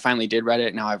then when I finally did read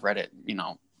it, now I've read it,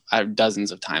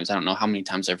 dozens of times. I don't know how many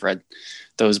times I've read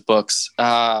those books.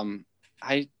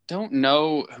 I don't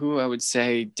know who I would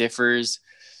say differs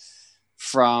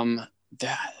from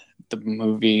the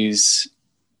movies.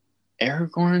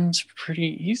 Aragorn's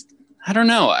I don't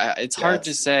know. It's hard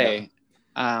to say.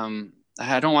 Yeah.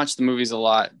 I don't watch the movies a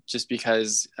lot just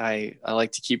because I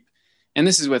like to keep, and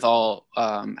this is with all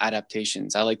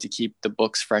adaptations, I like to keep the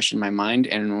books fresh in my mind.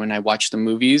 And when I watch the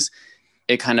movies,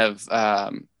 it kind of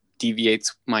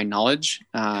deviates my knowledge.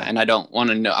 And I don't want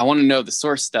to know. I want to know the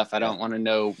source stuff. I don't want to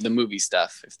know the movie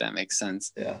stuff, if that makes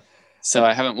sense. Yeah. So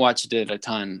I haven't watched it a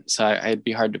ton. So it'd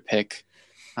be hard to pick.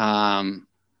 Saruman,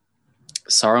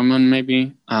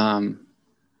 maybe.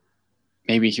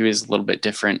 Maybe he was a little bit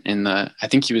different I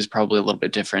think he was probably a little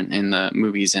bit different in the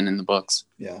movies and in the books.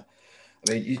 Yeah.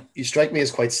 I mean, you strike me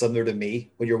as quite similar to me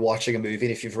when you're watching a movie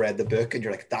and if you've read the book and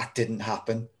you're like, that didn't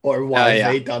happen, or why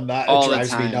have they done that? It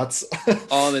drives me nuts.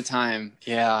 All the time.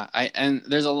 Yeah. And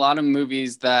there's a lot of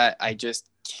movies that I just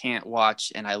can't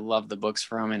watch, and I love the books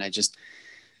from, and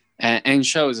and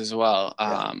shows as well.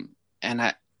 Yeah.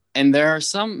 And there are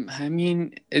some, I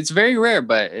mean, it's very rare,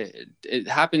 but it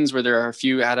happens where there are a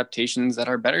few adaptations that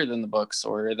are better than the books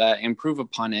or that improve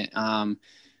upon it.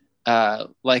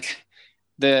 Like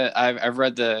I've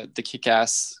read the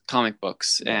Kick-Ass comic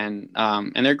books, and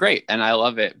they're great, and I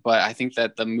love it. But I think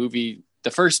that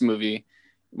the first movie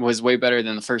was way better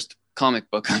than the first comic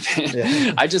book of it.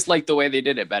 Yeah. I just like the way they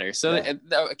did it better. So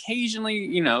occasionally,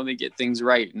 they get things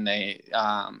right, and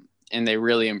they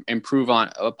really improve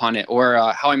upon it. Or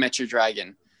How I Met Your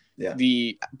Dragon. Yeah.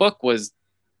 The book was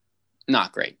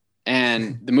not great,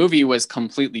 and the movie was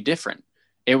completely different.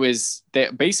 It was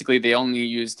basically they only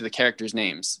used the characters'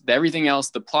 names. Everything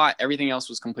else, the plot, everything else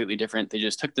was completely different. They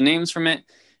just took the names from it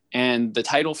and the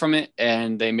title from it,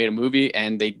 and they made a movie,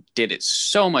 and they did it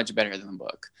so much better than the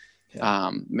book.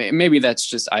 Yeah. Maybe that's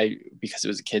just because it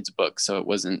was a kid's book, so it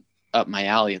wasn't up my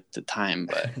alley at the time.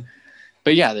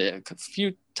 But yeah, a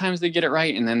few times they get it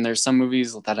right, and then there's some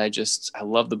movies that I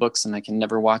love the books and I can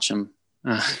never watch them.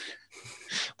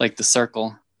 Like The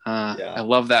Circle. Yeah. I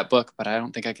love that book, but I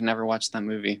don't think I can never watch that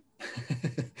movie.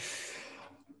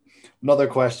 Another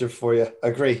question for you.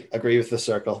 Agree with The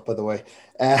Circle, by the way.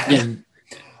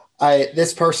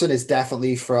 This person is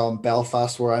definitely from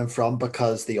Belfast, where I'm from,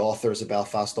 because the author is a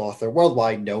Belfast author,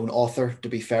 worldwide known author, to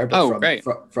be fair,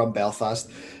 but from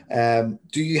Belfast.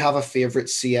 Do you have a favorite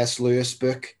C.S. Lewis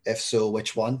book? If so,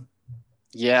 which one?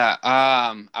 Yeah,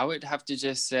 I would have to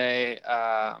just say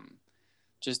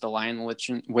just The Lion, the Witch,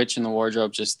 and the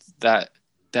Wardrobe. Just that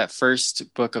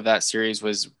first book of that series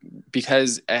was,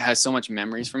 because it has so much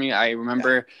memories for me. I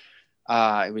remember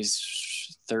it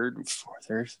was third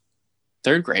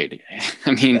grade.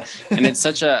 I mean, and it's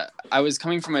I was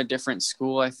coming from a different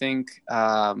school, I think.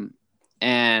 And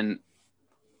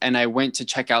I went to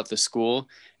check out the school,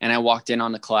 and I walked in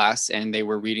on the class, and they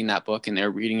were reading that book, and they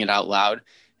were reading it out loud.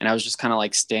 And I was just kind of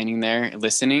like standing there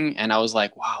listening, and I was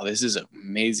like, wow, this is an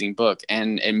amazing book.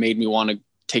 And it made me want to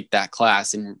take that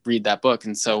class and read that book.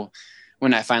 And so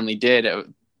when I finally did,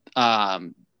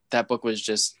 that book was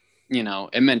just,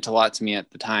 it meant a lot to me at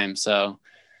the time. So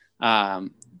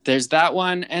there's that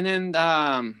one. And then,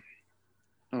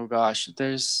 oh gosh,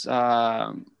 there's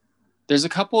a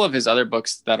couple of his other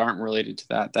books that aren't related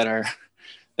to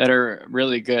that are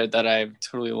really good, that I've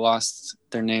totally lost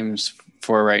their names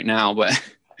for right now, but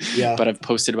I've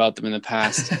posted about them in the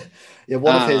past. Yeah,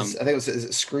 one of his, I think is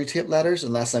it Screw Tape Letters,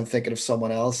 unless I'm thinking of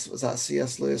someone else. Was that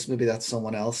C.S. Lewis? Maybe that's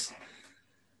someone else.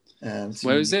 What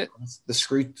was it? The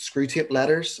Screw Tape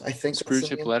Letters, I think. Screw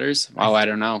Tape Letters? Oh, I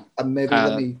don't know. Maybe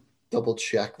let me double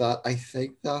check that. I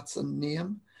think that's a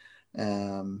name.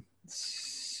 Let's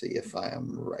see if I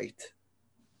am right.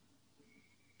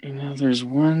 There's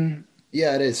one.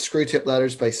 Yeah, it is Screw Tape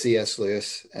Letters by C.S.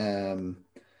 Lewis.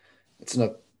 It's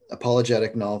an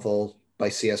apologetic novel by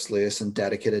C.S. Lewis and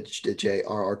dedicated to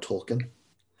J.R.R. Tolkien.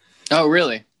 Oh,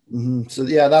 really? Mm-hmm. So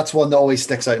yeah, that's one that always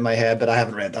sticks out in my head, but I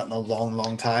haven't read that in a long,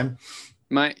 long time.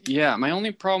 My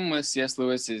only problem with C.S.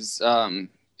 Lewis is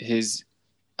his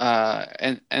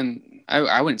and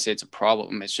I wouldn't say it's a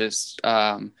problem. It's just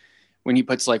when he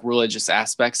puts like religious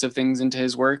aspects of things into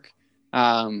his work.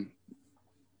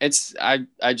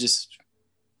 I just,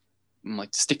 I'm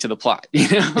like, stick to the plot, you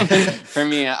know. For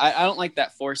me, I don't like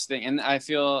that forced thing, and I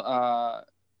feel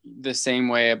the same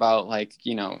way about, like,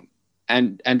 you know,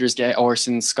 and Ender's Game,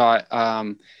 Orson Scott.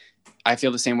 I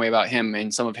feel the same way about him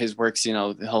and some of his works. You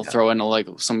know, he'll throw in like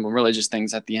some religious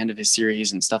things at the end of his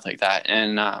series and stuff like that.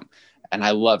 And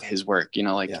I love his work, you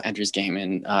know, like Ender's Game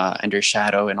and Ender's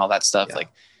Shadow and all that stuff. Like,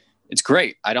 it's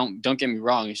great. Don't get me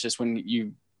wrong. It's just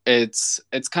when it's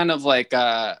kind of like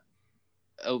a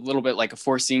little bit like a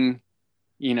forcing,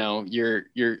 you know,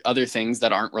 your other things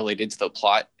that aren't related to the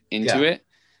plot into it,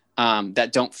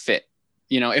 that don't fit.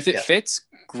 You know, if it fits,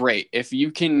 great. If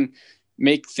you can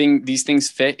make these things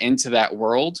fit into that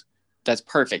world, that's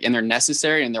perfect, and they're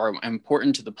necessary and they're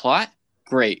important to the plot,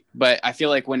 great. But I feel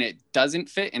like when it doesn't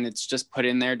fit and it's just put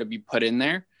in there to be put in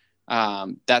there,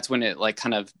 that's when it like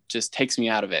kind of just takes me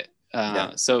out of it.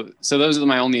 So those are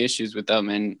my only issues with them.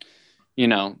 And, you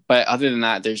know, but other than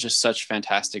that, there's just such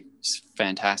fantastic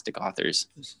authors.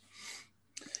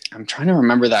 I'm trying to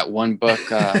remember that one book.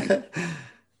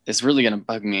 It's really going to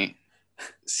bug me.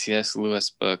 C.S. Lewis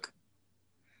book.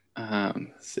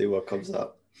 See what comes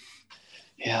up.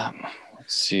 Yeah.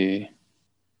 Let's see.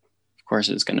 Of course,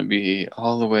 it's going to be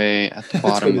all the way at the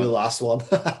bottom. It's going to be the last one.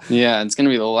 Yeah, it's going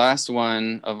to be the last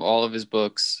one of all of his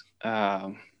books.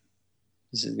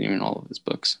 This isn't even all of his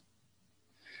books.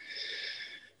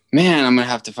 Man, I'm going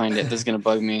to have to find it. This is going to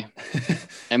bug me.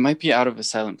 It might be Out of a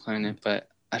Silent Planet, but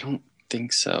I don't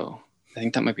think so. I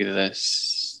think that might be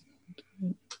this.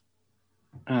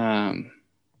 I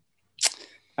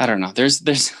don't know. There's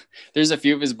a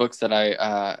few of his books that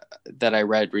I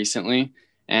read recently,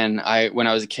 and when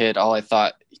I was a kid, all I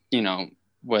thought, you know,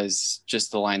 was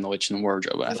just The Lion, the Witch, and the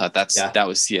Wardrobe. I thought that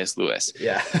was C.S. Lewis.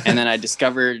 Yeah. And then I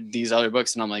discovered these other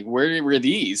books, and I'm like, where were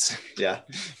these? Yeah.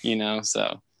 You know,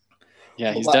 so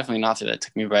yeah, he's definitely an author that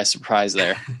took me by surprise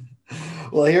there.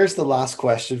 Well, here's the last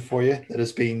question for you that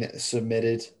has been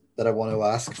submitted that I want to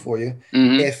ask for you.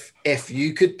 Mm-hmm. If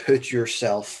you could put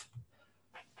yourself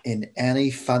in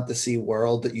any fantasy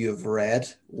world that you have read,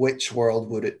 which world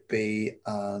would it be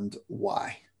and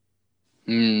why?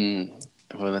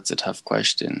 Well, that's a tough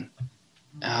question.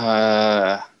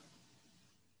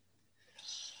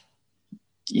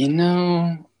 You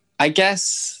know, I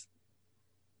guess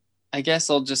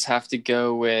I'll just have to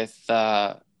go with,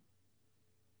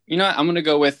 you know what? I'm going to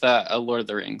go with a Lord of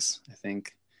the Rings, I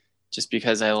think, just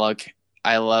because I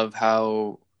love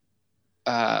how,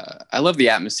 I love the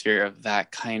atmosphere of that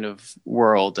kind of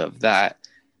world, of that,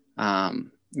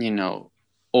 you know,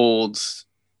 old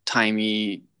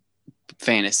timey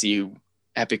fantasy,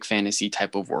 epic fantasy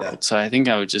type of world. Yeah. So I think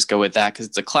I would just go with that because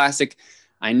it's a classic.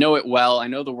 I know it well. I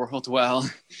know the world well,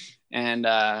 and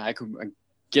I could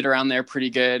get around there pretty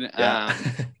good. Yeah.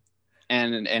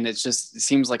 And it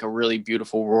seems like a really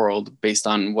beautiful world based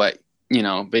on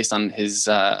his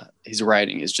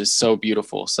writing is just so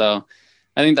beautiful. So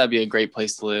I think that'd be a great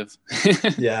place to live.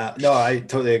 Yeah, no, I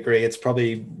totally agree. It's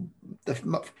probably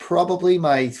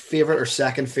my favorite or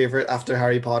second favorite after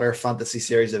Harry Potter fantasy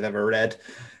series I've ever read.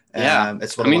 Yeah,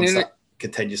 it's one of the ones that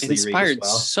continuously it inspired read as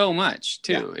well. So much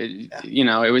too. Yeah. You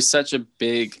know, it was such a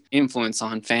big influence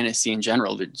on fantasy in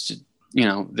general.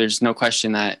 There's no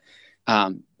question that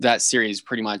that series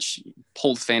pretty much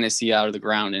pulled fantasy out of the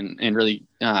ground and really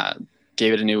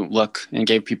gave it a new look and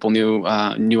gave people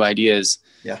new ideas.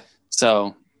 Yeah.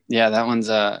 So yeah, that one's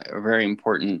a very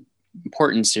important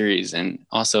series, and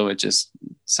also it just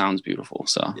sounds beautiful.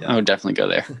 So I would definitely go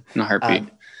there in a heartbeat.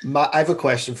 I have a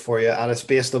question for you, and it's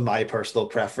based on my personal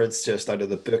preference, just out of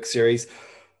the book series: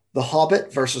 The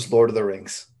Hobbit versus Lord of the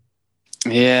Rings.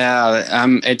 Yeah,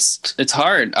 it's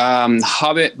hard.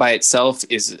 Hobbit by itself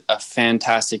is a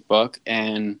fantastic book,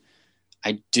 and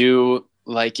I do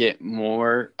like it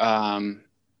more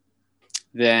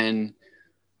than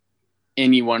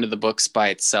any one of the books by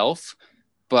itself.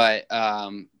 But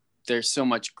there's so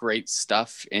much great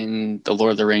stuff in the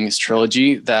Lord of the Rings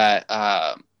trilogy that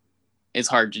it's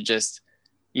hard to just,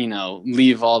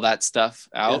 leave all that stuff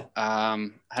out. Yeah.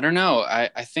 I don't know.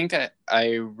 I think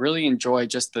I really enjoy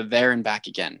just the there and back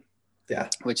again. Yeah.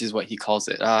 Which is what he calls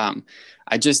it.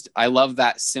 I love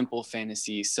that simple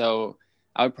fantasy. So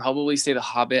I would probably say The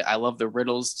Hobbit. I love the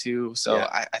riddles too. So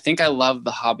yeah. I think I love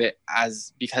The Hobbit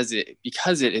because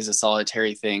it is a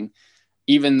solitary thing,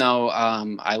 even though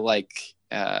I like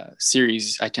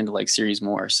series. I tend to like series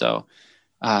more. So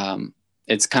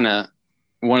it's kind of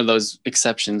one of those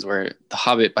exceptions where The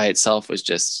Hobbit by itself was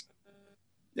just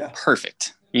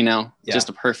perfect, just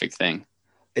a perfect thing.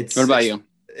 What about you?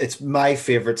 It's my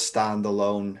favorite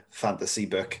standalone fantasy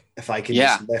book. If I can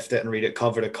just lift it and read it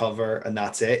cover to cover and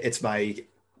that's it, it's my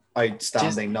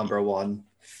outstanding number one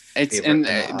It's favorite and in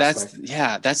that that's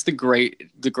aspect. that's the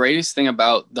greatest thing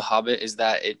about The Hobbit is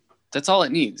that that's all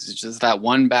it needs. It's just that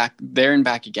one back there and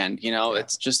back again. Yeah,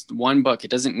 It's just one book.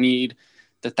 It doesn't need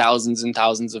the thousands and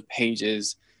thousands of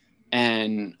pages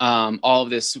and all of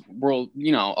this world,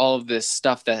 all of this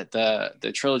stuff that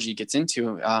the trilogy gets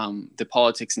into, the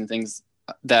politics and things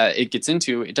that it gets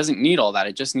into. It doesn't need all that.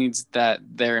 It just needs that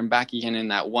there and back again in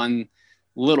that one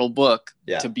little book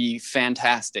yeah, to be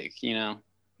fantastic.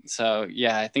 So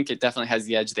yeah, I think it definitely has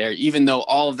the edge there, even though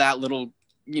all of that little,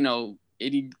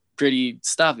 itty gritty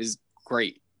stuff is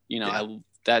great. yeah,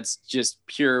 That's just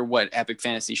pure what epic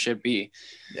fantasy should be.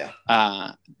 yeah.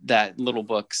 That little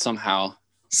book somehow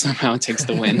takes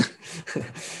the win.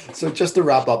 So just to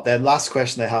wrap up, then, last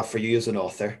question I have for you as an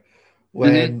author: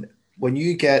 Mm-hmm. when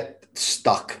you get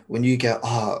stuck, when you get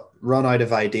run out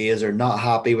of ideas or not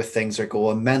happy with things are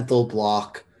going, mental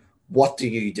block, what do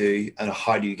you do and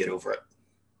how do you get over it?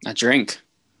 A drink.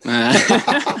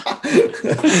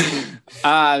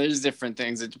 There's different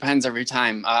things. It depends every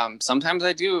time. Sometimes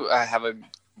I have a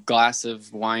glass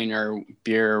of wine or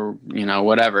beer,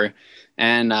 whatever,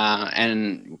 and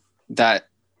that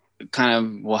kind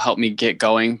of will help me get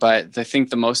going. But I think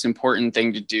the most important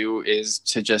thing to do is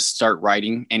to just start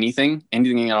writing anything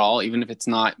at all, even if it's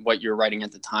not what you're writing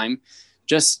at the time.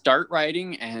 Just start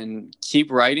writing and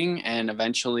keep writing, and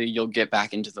eventually you'll get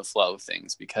back into the flow of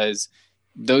things, because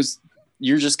those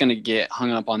you're just going to get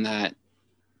hung up on that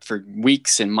for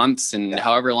weeks and months and Yeah,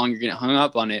 however long you're getting hung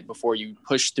up on it before you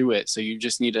push through it. So you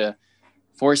just need to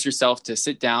force yourself to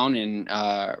sit down and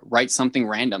write something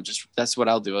random. Just that's what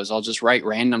I'll do, is I'll just write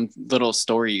random little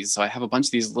stories. So I have a bunch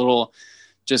of these little,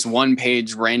 just 1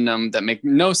 page random that make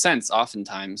no sense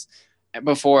oftentimes,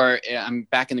 before I'm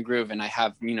back in the groove and I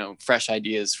have, fresh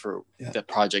ideas for yeah. the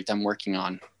project I'm working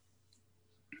on.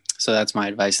 So that's my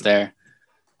advice there.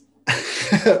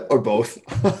 Or both.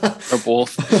 Or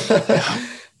both.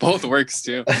 Both works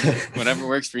too. Whatever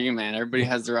works for you, man. Everybody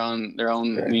has their own,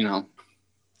 Sure.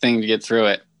 thing to get through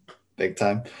it. Big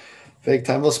time. Big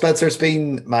time. Well, Spencer, it's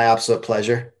been my absolute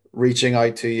pleasure reaching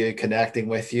out to you, connecting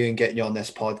with you, and getting you on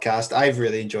this podcast. I've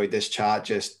really enjoyed this chat,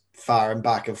 just firing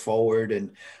back and forward,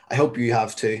 and I hope you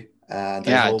have too. And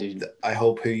Yeah, dude. I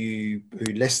hope who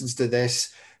listens to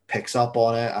this picks up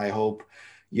on it. I hope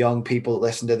young people that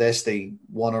listen to this, they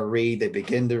want to read, they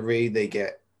begin to read, they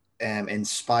get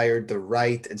inspired to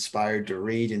write, inspired to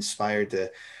read, inspired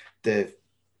to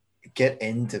get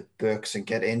into books and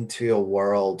get into a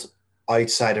world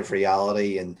outside of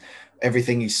reality and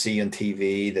everything you see on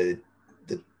TV, the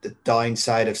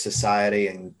downside of society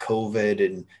and COVID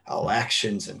and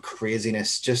elections and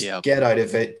craziness. Just Yep. get out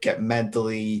of it, get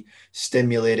mentally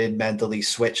stimulated, mentally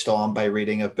switched on by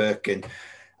reading a book. And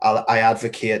I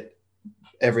advocate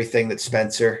everything that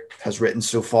Spencer has written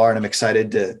so far, and I'm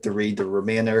excited to read the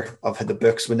remainder of the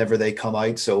books whenever they come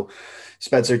out. So,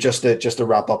 Spencer, just to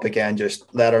wrap up again,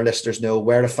 just let our listeners know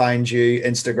where to find you: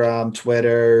 Instagram,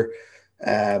 Twitter,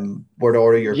 where to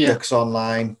order your Yeah. books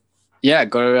online. Yeah,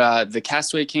 go to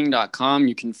thecastawayking.com.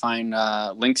 You can find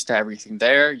links to everything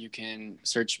there. You can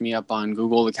search me up on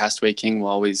Google, The Castaway King. You'll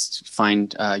always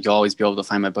be able to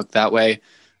find my book that way.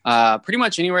 Pretty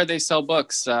much anywhere they sell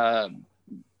books.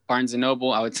 Barnes and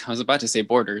Noble. I was about to say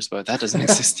Borders, but that doesn't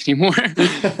exist anymore.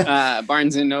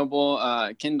 Barnes and Noble,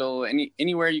 Kindle,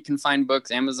 anywhere you can find books,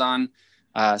 Amazon.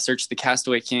 Search The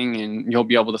Castaway King, and you'll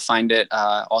be able to find it.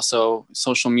 Also,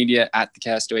 social media at The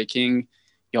Castaway King.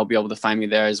 You'll be able to find me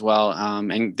there as well.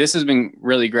 And this has been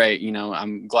really great.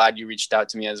 I'm glad you reached out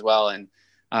to me as well. And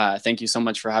thank you so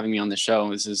much for having me on the show.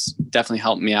 This has definitely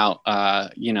helped me out.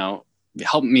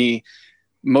 Helped me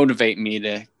motivate me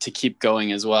to keep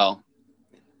going as well.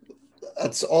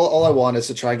 That's all I want, is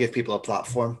to try and give people a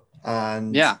platform.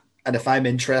 Yeah. And if I'm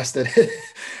interested,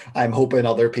 I'm hoping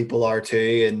other people are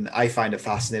too. And I find it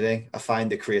fascinating. I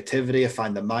find the creativity, I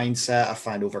find the mindset, I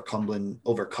find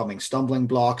overcoming stumbling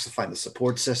blocks, I find the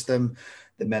support system,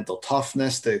 the mental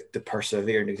toughness, the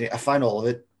persevering. I find all of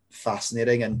it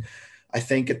fascinating. And I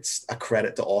think it's a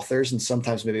credit to authors. And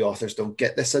sometimes maybe authors don't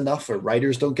get this enough, or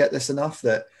writers don't get this enough,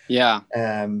 that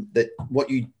that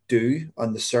what you do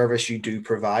and the service you do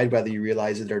provide, whether you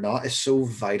realize it or not, is so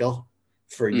vital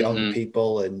for young Mm-hmm.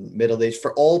 people and middle age,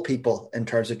 for all people, in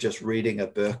terms of just reading a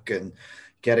book and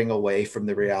getting away from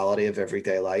the reality of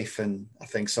everyday life. And I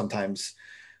think sometimes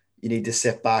you need to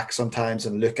sit back sometimes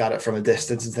and look at it from a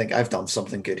distance and think, I've done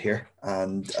something good here.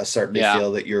 And I certainly Yeah.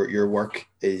 feel that your work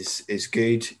is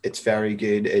good. It's very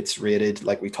good. It's rated,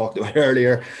 like we talked about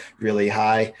earlier, really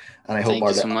high. And Thank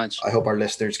you so much. I hope our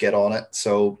listeners get on it.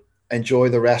 So enjoy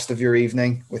the rest of your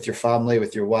evening with your family,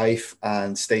 with your wife,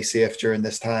 and stay safe during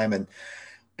this time, and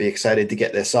be excited to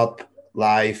get this up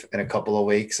live in a couple of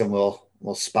weeks, and we'll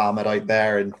spam it out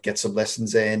there and get some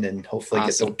listens in, and hopefully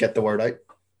Awesome. get the word out.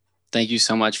 Thank you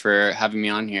so much for having me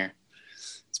on here.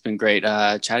 It's been great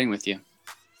chatting with you.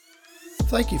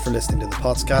 Thank you for listening to the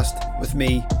podcast with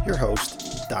me, your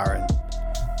host, Darren.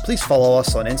 Please follow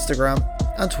us on Instagram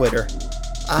and Twitter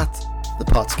 @the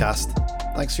Podcast.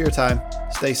 Thanks for your time.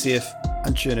 Stay safe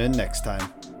and tune in next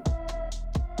time.